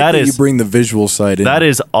 Like that is, you bring the visual side in. That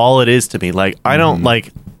is all it is to me. Like, I don't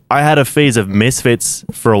like, I had a phase of Misfits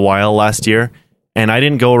for a while last year, and I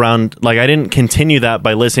didn't go around, like, I didn't continue that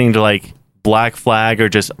by listening to like Black Flag or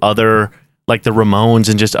just other, like the Ramones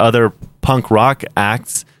and just other punk rock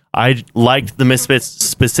acts. I liked the Misfits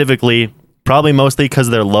specifically, probably mostly because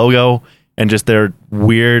of their logo and just their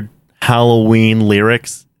weird Halloween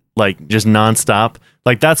lyrics, like just nonstop.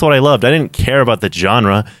 Like, that's what I loved. I didn't care about the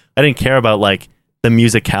genre. I didn't care about like the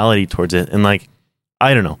musicality towards it. And like,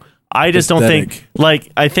 I don't know. I just don't think,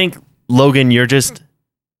 like, I think, Logan, you're just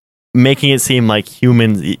making it seem like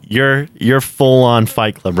humans, you're full on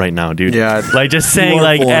Fight Club right now, dude. Yeah. Like, just saying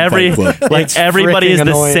like everybody is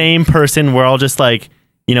the same person. We're all just like,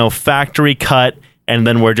 you know, factory cut, and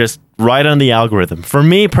then we're just right on the algorithm. For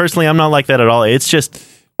me personally, I'm not like that at all. It's just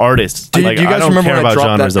artists. Do you guys remember when I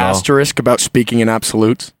dropped that at all. asterisk about speaking in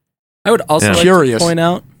absolutes? I would also like to point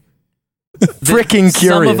out freaking curious.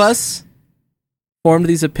 Some of us formed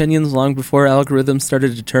these opinions long before algorithms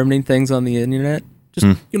started determining things on the internet. Just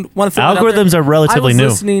want to algorithms are relatively new.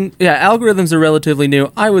 Algorithms are relatively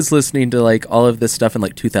new. I was listening to like all of this stuff in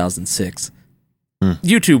like 2006.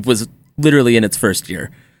 YouTube was literally in its first year,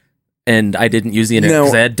 and I didn't use the internet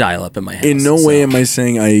because I had dial-up in my house. In no way am I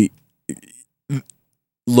saying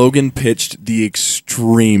Logan pitched the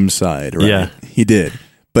extreme side, right? Yeah, he did.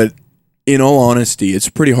 But in all honesty, it's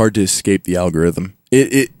pretty hard to escape the algorithm.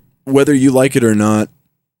 It whether you like it or not,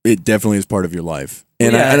 it definitely is part of your life.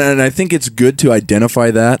 And I think it's good to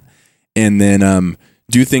identify that, and then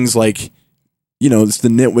do things like, you know, it's the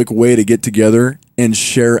NTWIC way to get together and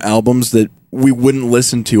share albums that we wouldn't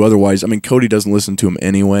listen to otherwise. I mean, Cody doesn't listen to them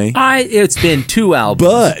anyway. It's been 2 albums,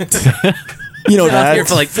 but you know, that's here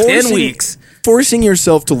for like 10 weeks. Forcing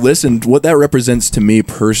yourself to listen, what that represents to me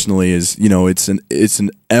personally is, you know, it's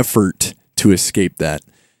an effort to escape that.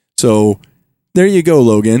 So there you go,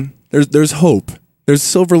 Logan. There's hope. There's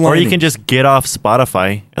silver lining. Or you can just get off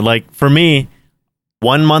Spotify. And like, for me,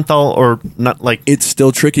 1 month or not, like, it's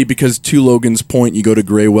still tricky because, to Logan's point, you go to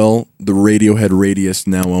Graywell, the Radiohead radius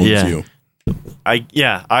now owns you.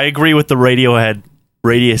 I agree with the Radiohead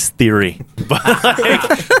radius theory, but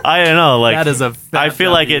like, I don't know. Like, that is I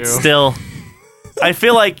feel like it's still. I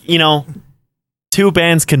feel like, you know, two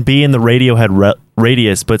bands can be in the Radiohead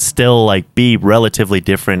radius, but still like be relatively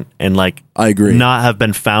different and like, I agree, not have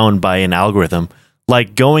been found by an algorithm.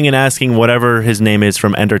 Like going and asking whatever his name is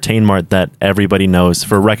from Entertain Mart that everybody knows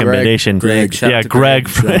for recommendation. Greg. Greg.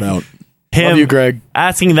 Shout out. Him, love you, Greg.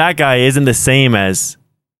 Asking that guy isn't the same as,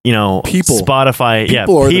 you know, people. Spotify.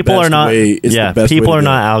 People are not. People are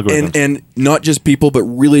not algorithms, and not just people, but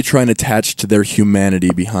really trying to attach to their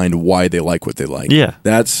humanity behind why they like what they like. Yeah,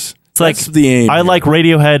 that's the aim. I like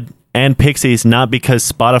Radiohead and Pixies not because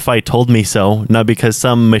Spotify told me so, not because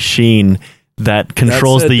some machine that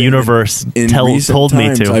controls the universe told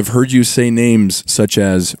me to. I've heard you say names such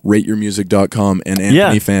as rateyourmusic.com and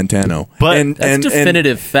Anthony Fantano. But that's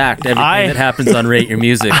definitive fact. Everything that happens on Rate Your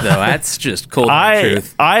Music, though, that's just cold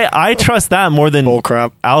truth. I trust that more than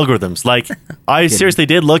bullcrap algorithms. Like, I seriously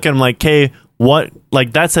did look and I'm like, okay, what?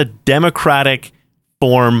 Like, that's a democratic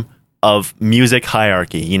form of music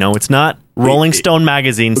hierarchy. You know, it's not Rolling Stone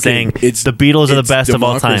magazine saying it's the Beatles are the best of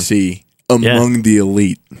all time. Among the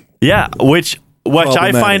elite. Yeah, which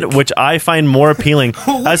I find more appealing.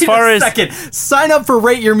 As far as second, sign up for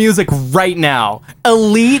Rate Your Music right now.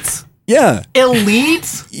 Elite? Yeah.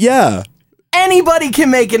 Elite? Yeah. Anybody can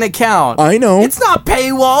make an account. I know. It's not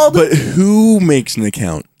paywalled. But who makes an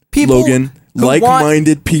account? People Logan, who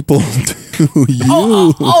like-minded people do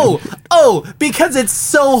you. Because it's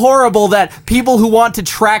so horrible that people who want to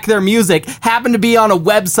track their music happen to be on a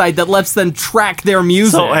website that lets them track their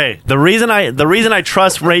music. So hey, the reason I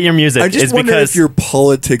trust Rate Your Music I just is wonder because if your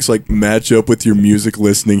politics like match up with your music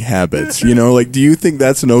listening habits. You know, like, do you think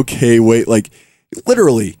that's an okay way? Like,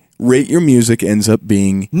 literally, Rate Your Music ends up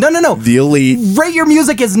being No. the elite. Rate Your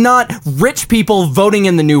Music is not rich people voting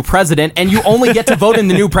in the new president, and you only get to vote in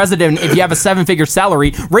the new president if you have a 7-figure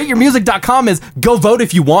salary. RateYourMusic.com is go vote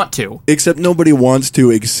if you want to. Except nobody wants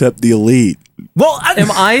to except the elite. Well,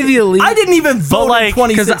 Am I the elite? I didn't even vote like, in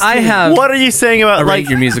 2016. Because I have what are you saying about a like Rate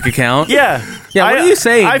Your Music account. Yeah. Yeah, what are you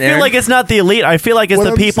saying, I feel Aaron? like it's not the elite. I feel like it's What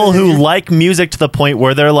the I'm people saying- who like music to the point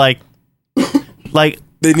where they're like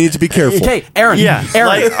They need to be careful. Okay, Aaron. Yeah, Aaron,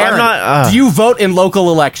 like, I'm Aaron, not- do you vote in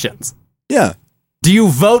local elections? Yeah. Do you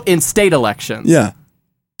vote in state elections? Yeah.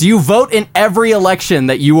 Do you vote in every election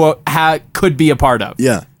that you could be a part of?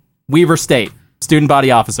 Yeah. Weaver State, student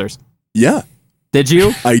body officers. Yeah. Did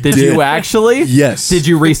you? I Did did. you actually? Yes. Did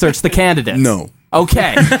you research the candidates? No.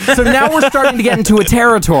 Okay, so now we're starting to get into a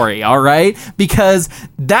territory, all right? Because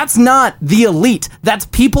that's not the elite. That's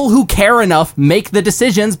people who care enough make the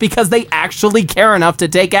decisions because they actually care enough to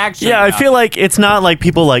take action. Yeah, I feel like it's not like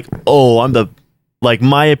people like, oh,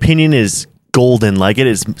 my opinion is golden. Like, it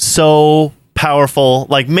is so powerful.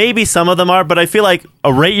 Like, maybe some of them are, but I feel like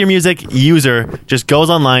a Rate Your Music user just goes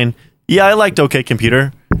online. Yeah, I liked OK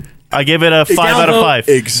Computer. I give it a 5 out of 5.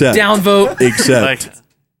 Except. Downvote.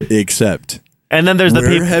 Except. And then there's the Where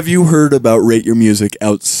people. have you heard about Rate Your Music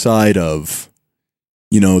outside of,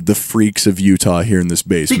 the freaks of Utah here in this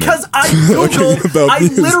basement? Because I Talking about Googled, I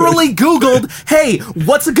music. literally Googled, hey,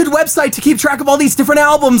 what's a good website to keep track of all these different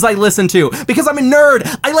albums I listen to? Because I'm a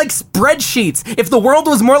nerd. I like spreadsheets. If the world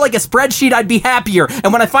was more like a spreadsheet, I'd be happier.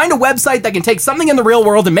 And when I find a website that can take something in the real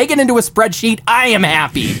world and make it into a spreadsheet, I am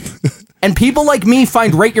happy. And people like me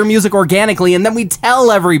find Rate Your Music organically, and then we tell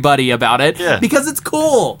everybody about it because it's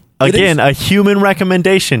cool. Again, a human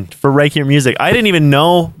recommendation for Rate Your Music. I didn't even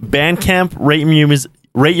know Bandcamp,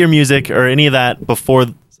 Rate Your Music, or any of that before.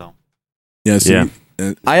 So. Yeah. So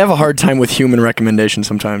Yeah. I have a hard time with human recommendations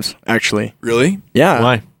sometimes, actually. Really? Yeah.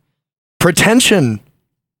 Why? Pretension.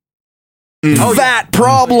 Fat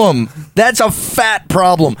problem. That's a fat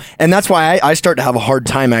problem. And that's why I start to have a hard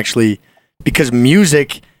time, actually, because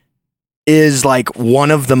music is like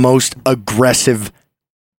one of the most aggressive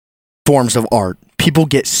forms of art. People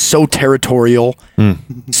get so territorial,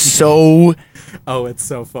 so... Oh, it's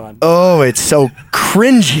so fun. Oh, it's so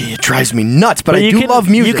cringy. It drives me nuts, but I do love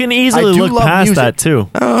music. You can easily I do look love past music. that, too.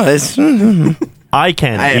 Oh, it's... I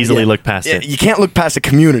can easily look past Yeah, it. you can't look past the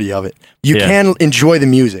community of it. You Yeah. can enjoy the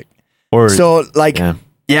music. Or So, like,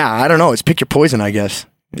 yeah. I don't know. It's pick your poison, I guess.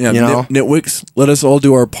 Yeah. You know? Nitwicks, let us all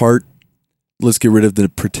do our part. Let's get rid of the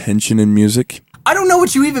pretension in music. I don't know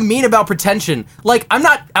what you even mean about pretension. Like, I'm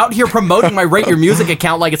not out here promoting my Rate Your Music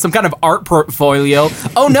account like it's some kind of art portfolio.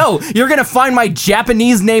 Oh no, you're gonna find my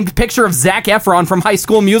Japanese-named picture of Zac Efron from High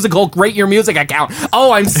School Musical Rate Your Music account.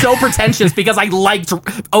 Oh, I'm so pretentious because I liked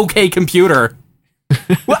OK Computer.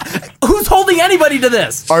 What? Who's holding anybody to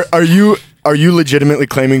this? Are you legitimately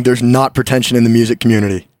claiming there's not pretension in the music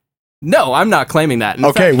community? No, I'm not claiming that. In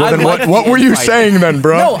Okay, fact, well I then like what the were you anti- saying then,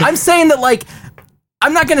 bro? No, I'm saying that, like,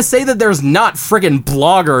 I'm not going to say that there's not friggin'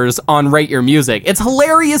 bloggers on Rate Your Music. It's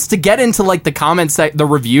hilarious to get into, like, the comments, the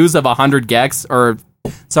reviews of 100 gecs, or,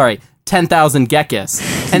 sorry, 10,000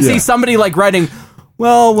 gecs, and see somebody, like, writing,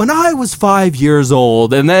 well, when I was 5 years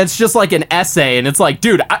old, and then it's just, like, an essay, and it's like,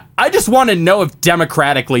 dude, I just want to know if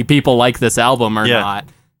democratically people like this album or not.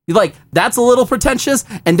 Like, that's a little pretentious,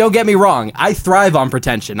 and don't get me wrong, I thrive on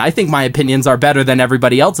pretension. I think my opinions are better than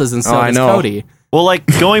everybody else's, and so I does know. Cody. Well, like,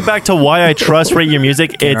 going back to why I trust Rate Your Music,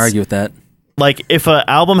 Can't it's argue with that. like if an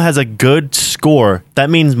album has a good score, that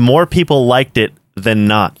means more people liked it than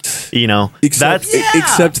not. You know, Except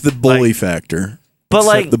the bully factor. But,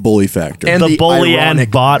 Except like, the bully factor. And the the bully and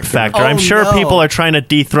ironic bot factor. Oh, I'm sure no. people are trying to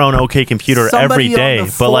dethrone OK Computer Somebody every day, on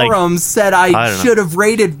the but like, forums said I I don't know. should have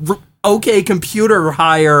rated OK Computer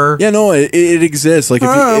higher. Yeah, no, it exists. Like, if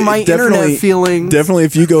you, My internet feelings. Definitely,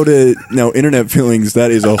 if you go to internet feelings, that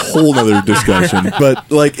is a whole other discussion. But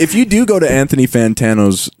like, if you do go to Anthony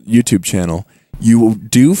Fantano's YouTube channel, you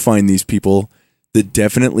do find these people that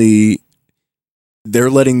definitely they're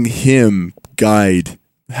letting him guide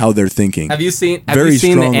how they're thinking. Have you seen Very the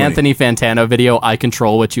strongly. Anthony Fantano video, I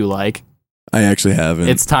Control What You Like? I actually haven't.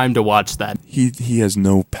 It's time to watch that. He has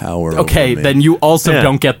no power. Okay, over me. then you also Yeah.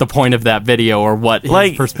 don't get the point of that video or what his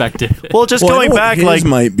Like- perspective is. Well, just Well, I going know what back, his like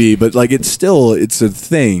might be, but like it's a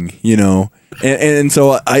thing, you know. And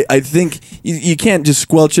so I think you can't just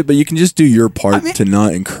squelch it, but you can just do your part to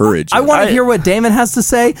not encourage it. I want to hear what Damon has to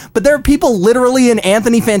say, but there are people literally in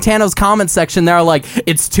Anthony Fantano's comment section that are like,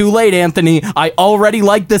 "It's too late, Anthony. I already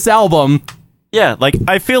like this album." yeah, like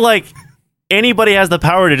I feel like anybody has the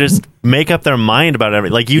power to just make up their mind about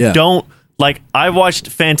everything. Like you Yeah. don't like. I've watched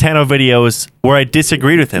Fantano videos where I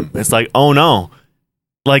disagreed with him. It's like, oh no,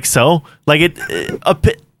 like so, like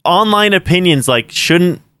online opinions like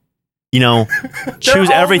shouldn't. Choose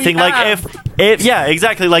all everything. we Like have. if yeah,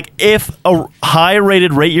 exactly. Like if a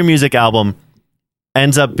high-rated Rate Your Music album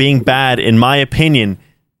ends up being bad, in my opinion,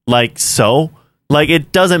 like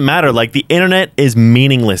it doesn't matter. Like the internet is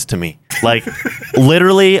meaningless to me. Like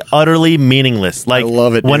literally, utterly meaningless. Like I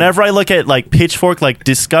love it, dude. Whenever I look at like Pitchfork, like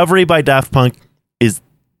Discovery by Daft Punk is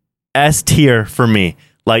S tier for me.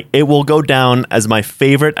 Like it will go down as my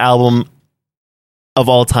favorite album of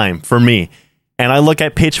all time for me. And I look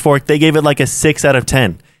at Pitchfork, they gave it like a 6 out of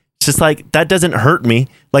 10. It's just like, that doesn't hurt me.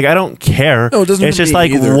 Like, I don't care. No, it doesn't It's hurt just me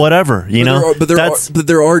like, either. whatever, you know? But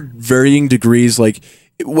there are varying degrees. Like,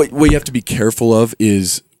 what you have to be careful of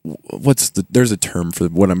is, there's a term for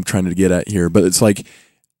what I'm trying to get at here, but it's like,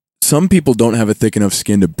 some people don't have a thick enough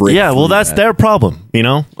skin to break. Yeah, well, through that's that. their problem, you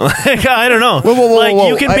know? Like, I don't know. Whoa, like, whoa.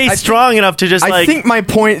 you can be strong enough to just I think my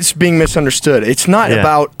point is being misunderstood. It's not Yeah.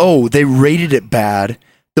 about, they rated it bad.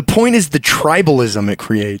 The point is the tribalism it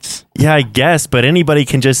creates. Yeah, I guess, but anybody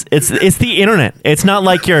can just, it's the internet. It's not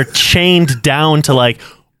like you're chained down to like,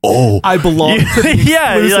 I belong to the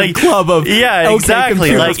yeah, exclusive like club of yeah, OK exactly.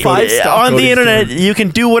 Computer Like 5-star. on the internet, you can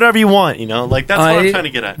do whatever you want. You know, like that's what I'm trying to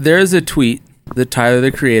get at. There's a tweet that Tyler the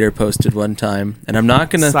Creator posted one time, and I'm not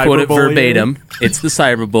going to quote it Cyberbullying. verbatim. It's the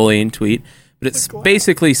cyberbullying tweet, but it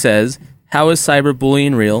basically says, "How is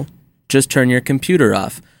cyberbullying real? Just turn your computer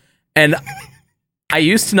off." And I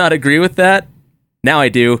used to not agree with that. Now I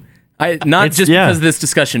do. Not just because of this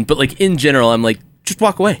discussion, but like in general, I'm like, just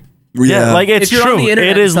walk away. Yeah, like it's if you're true. on the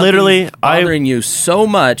internet, It is something's literally bothering you so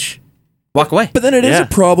much. Walk away. But then it is Yeah. a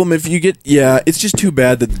problem if you get. Yeah, it's just too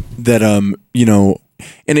bad that you know,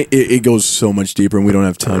 and it goes so much deeper, and we don't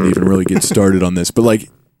have time to even really get started on this. But like,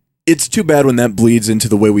 it's too bad when that bleeds into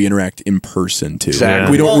the way we interact in person too. Exactly.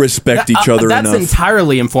 We don't respect each other That's enough.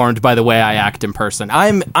 entirely informed by the way I act in person.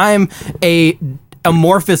 I'm a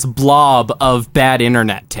amorphous blob of bad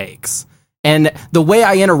internet takes. And the way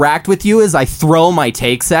I interact with you is I throw my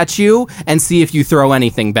takes at you and see if you throw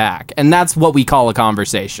anything back. And that's what we call a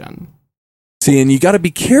conversation. See, and you got to be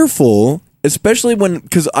careful, especially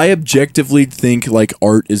because I objectively think like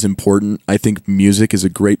art is important. I think music is a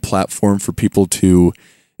great platform for people to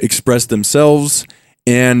express themselves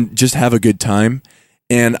and just have a good time.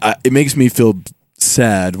 And it makes me feel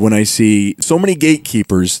sad when I see so many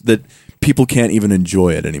gatekeepers that people can't even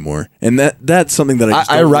enjoy it anymore. And that's something that I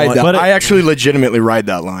just I don't ride want. that. But I actually legitimately ride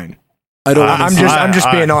that line. I don't wanna I'm see-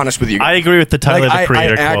 just being honest with you. I agree with the Tyler Like, the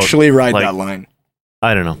Creator I quote. actually ride Like, that line.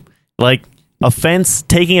 I don't know. Like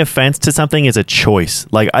taking offense to something is a choice.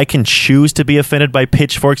 Like I can choose to be offended by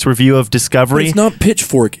Pitchfork's review of But Discovery. it's not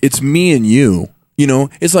Pitchfork. It's me and you. You know,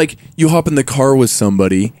 it's like you hop in the car with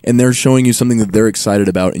somebody and they're showing you something that they're excited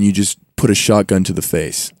about and you just put a shotgun to the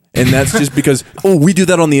face. And that's just because, we do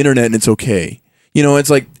that on the internet and it's okay. You know, it's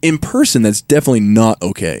like in person, that's definitely not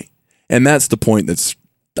okay. And that's the point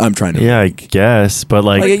I'm trying to Yeah, I make. guess, but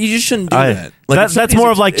like You just shouldn't do that. Like, if that's somebody's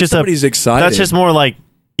more of like just somebody's excited. That's just more like,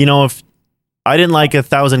 you know, if I didn't like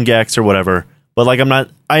 1,000 gecs or whatever, but like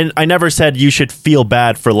I never said you should feel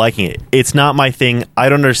bad for liking it. It's not my thing. I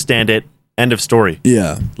don't understand it. End of story.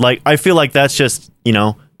 Yeah. Like I feel like that's just, you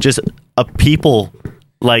know, just a people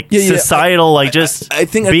like societal I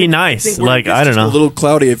think be nice. I think like it's I don't just know. a little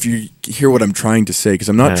cloudy if you hear what I'm trying to say, because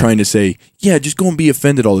I'm not trying to say just go and be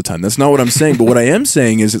offended all the time. That's not what I'm saying. But what I am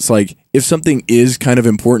saying is it's like if something is kind of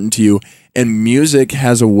important to you and music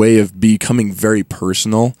has a way of becoming very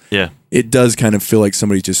personal, it does kind of feel like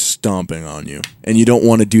somebody's just stomping on you, and you don't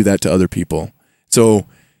want to do that to other people. So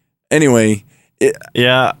anyway.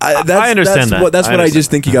 I understand that. That's what I just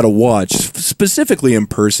think you got to watch, specifically in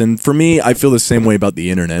person. For me, I feel the same way about the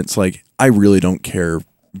internet. It's like I really don't care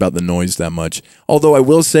about the noise that much. Although I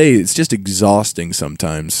will say it's just exhausting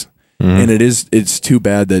sometimes, and it's too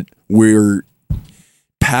bad that we're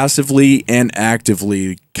passively and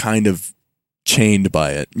actively kind of chained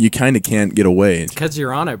by it. You kind of can't get away. Because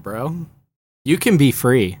you're on it, bro. You can be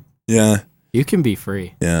free. Yeah. You can be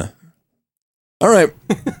free. Yeah. All right.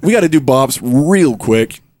 We got to do bops real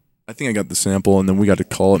quick. I think I got the sample, and then we got to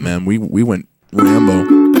call it, man. We went Rambo.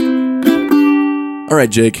 All right,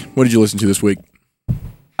 Jake, what did you listen to this week?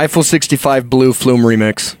 Eiffel 65 Blue Flume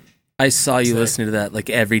remix. I saw you listening to that like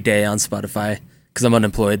every day on Spotify because I'm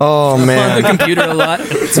unemployed. Oh, I'm on man. the computer a lot.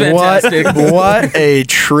 It's fantastic. What a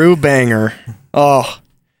true banger. Oh,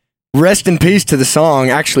 rest in peace to the song.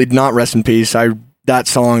 Actually, not rest in peace. That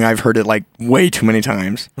song, I've heard it like way too many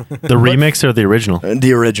times. The remix or the original?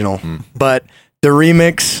 The original. But the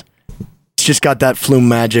remix, it's just got that Flume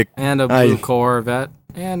magic. And a blue Corvette.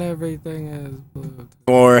 And everything is blue.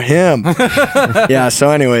 For him. Yeah, so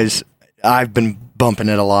anyways, I've been bumping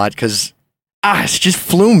it a lot because it's just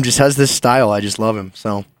Flume just has this style. I just love him.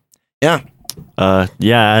 So, yeah.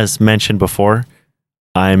 Yeah, as mentioned before,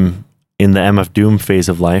 I'm in the MF Doom phase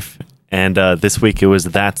of life. And this week it was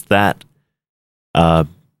That's That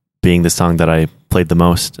being the song that I played the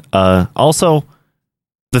most. Also,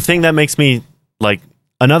 the thing that makes me, like,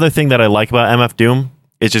 another thing that I like about MF Doom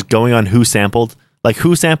is just going on Who Sampled. Like,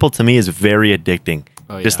 Who Sampled to me is very addicting.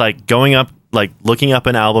 Just like going up, like looking up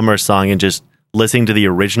an album or song and just listening to the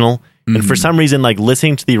original. Mm-hmm. And for some reason, like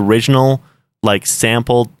listening to the original, like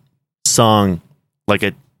sampled song, like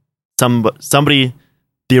somebody,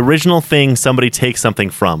 the original thing somebody takes something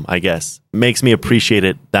from, I guess, makes me appreciate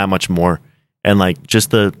it that much more. And like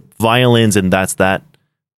just the violins and That's That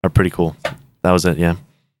are pretty cool. That was it, yeah.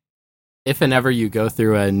 If and ever you go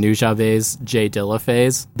through a Nujabes J Dilla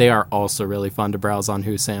phase, they are also really fun to browse on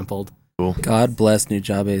Who Sampled. Cool. God bless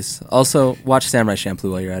Nujabes. Also, watch Samurai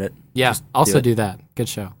Champloo while you're at it. Yeah, also do that. Good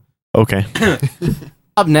show. Okay.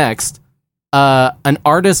 Up next, an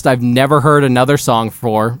artist I've never heard another song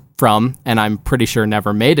from, and I'm pretty sure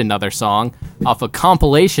never made another song, off a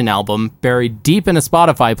compilation album buried deep in a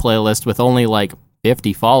Spotify playlist with only like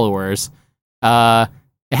 50 followers.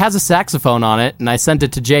 It has a saxophone on it, and I sent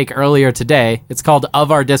it to Jake earlier today. It's called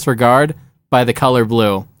Of Our Disregard by The Color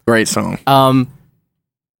Blue. Great song.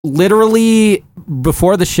 Literally,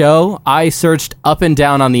 before the show, I searched up and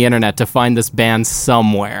down on the internet to find this band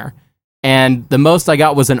somewhere. And the most I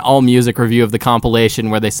got was an all-music review of the compilation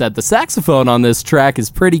where they said the saxophone on this track is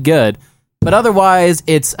pretty good. But otherwise,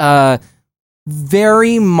 it's a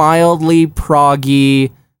very mildly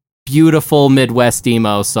proggy, beautiful Midwest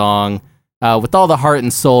emo song. With all the heart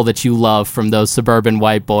and soul that you love from those suburban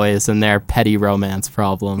white boys and their petty romance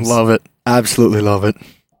problems. Love it. Absolutely love it.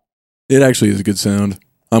 It actually is a good sound.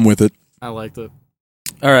 I'm with it. I liked it.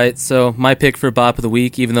 All right, so my pick for Bop of the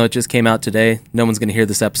Week, even though it just came out today, no one's going to hear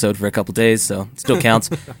this episode for a couple days, so it still counts.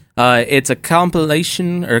 It's a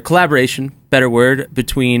compilation, or collaboration, better word,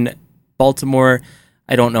 between Baltimore,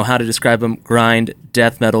 I don't know how to describe them, grind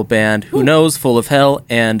death metal band, Who Knows, Full of Hell,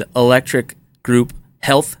 and electric group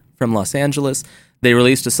Health from Los Angeles. They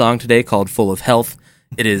released a song today called Full of Health.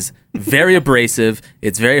 It is very abrasive,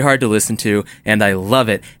 it's very hard to listen to, and I love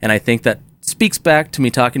it, and I think that speaks back to me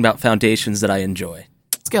talking about foundations that I enjoy.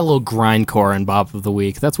 Let's get a little grindcore in Bop of the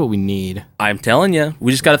Week. That's what we need. I'm telling you,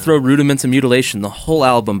 we just got to throw Rudiments of Mutilation, the whole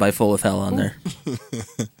album by Full of Hell, on there.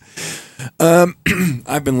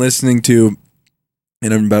 I've been listening to,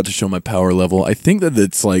 and I'm about to show my power level. I think that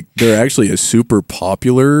it's like they're actually a super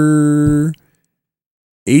popular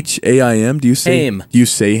HAIM. Do you say Haim? Do you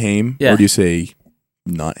say Haim? Yeah. Or do you say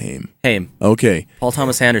not Haim? Haim. Okay. Paul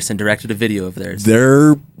Thomas Anderson directed a video of theirs.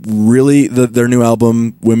 They're really their new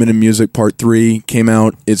album, Women in Music Part 3, came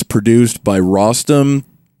out. It's produced by Rostam,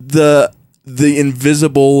 the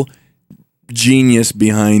invisible genius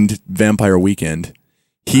behind Vampire Weekend.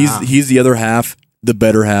 He's the other half, the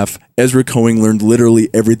better half. Ezra Koenig learned literally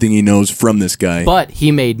everything he knows from this guy. But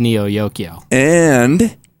he made Neo Yokio.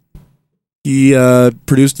 And he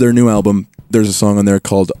produced their new album. There's a song on there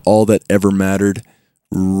called All That Ever Mattered.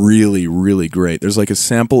 Really, really great. There's like a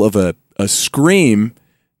sample of a scream,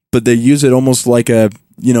 but they use it almost like a,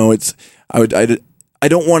 it's, I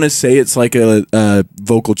don't want to say it's like a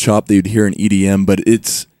vocal chop that you'd hear in EDM, but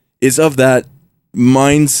it's of that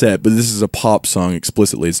mindset, but this is a pop song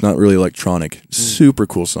explicitly. It's not really electronic. Super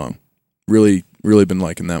cool song. Really, really been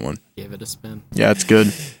liking that one. Gave it a spin. Yeah, it's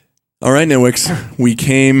good. All right, NTWICs. We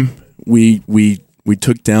came, we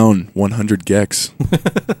took down 100 gecs.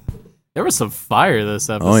 There was some fire this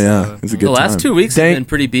episode. Oh yeah, it's a good The last time. 2 weeks have been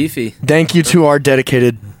pretty beefy. Thank you to our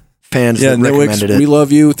dedicated fans that recommended NTWICs, it. we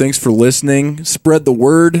love you. Thanks for listening. Spread the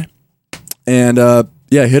word, and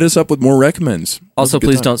hit us up with more recommends. Also,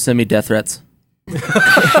 please don't send me death threats.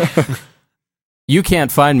 You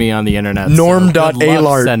can't find me on the internet.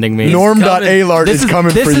 Norm.alart. Sending me. Norm.alart is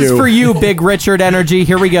coming for you. This is for you, Big Richard Energy.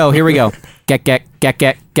 Here we go. Get.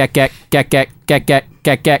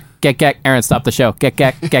 Aaron, stop the show. Get.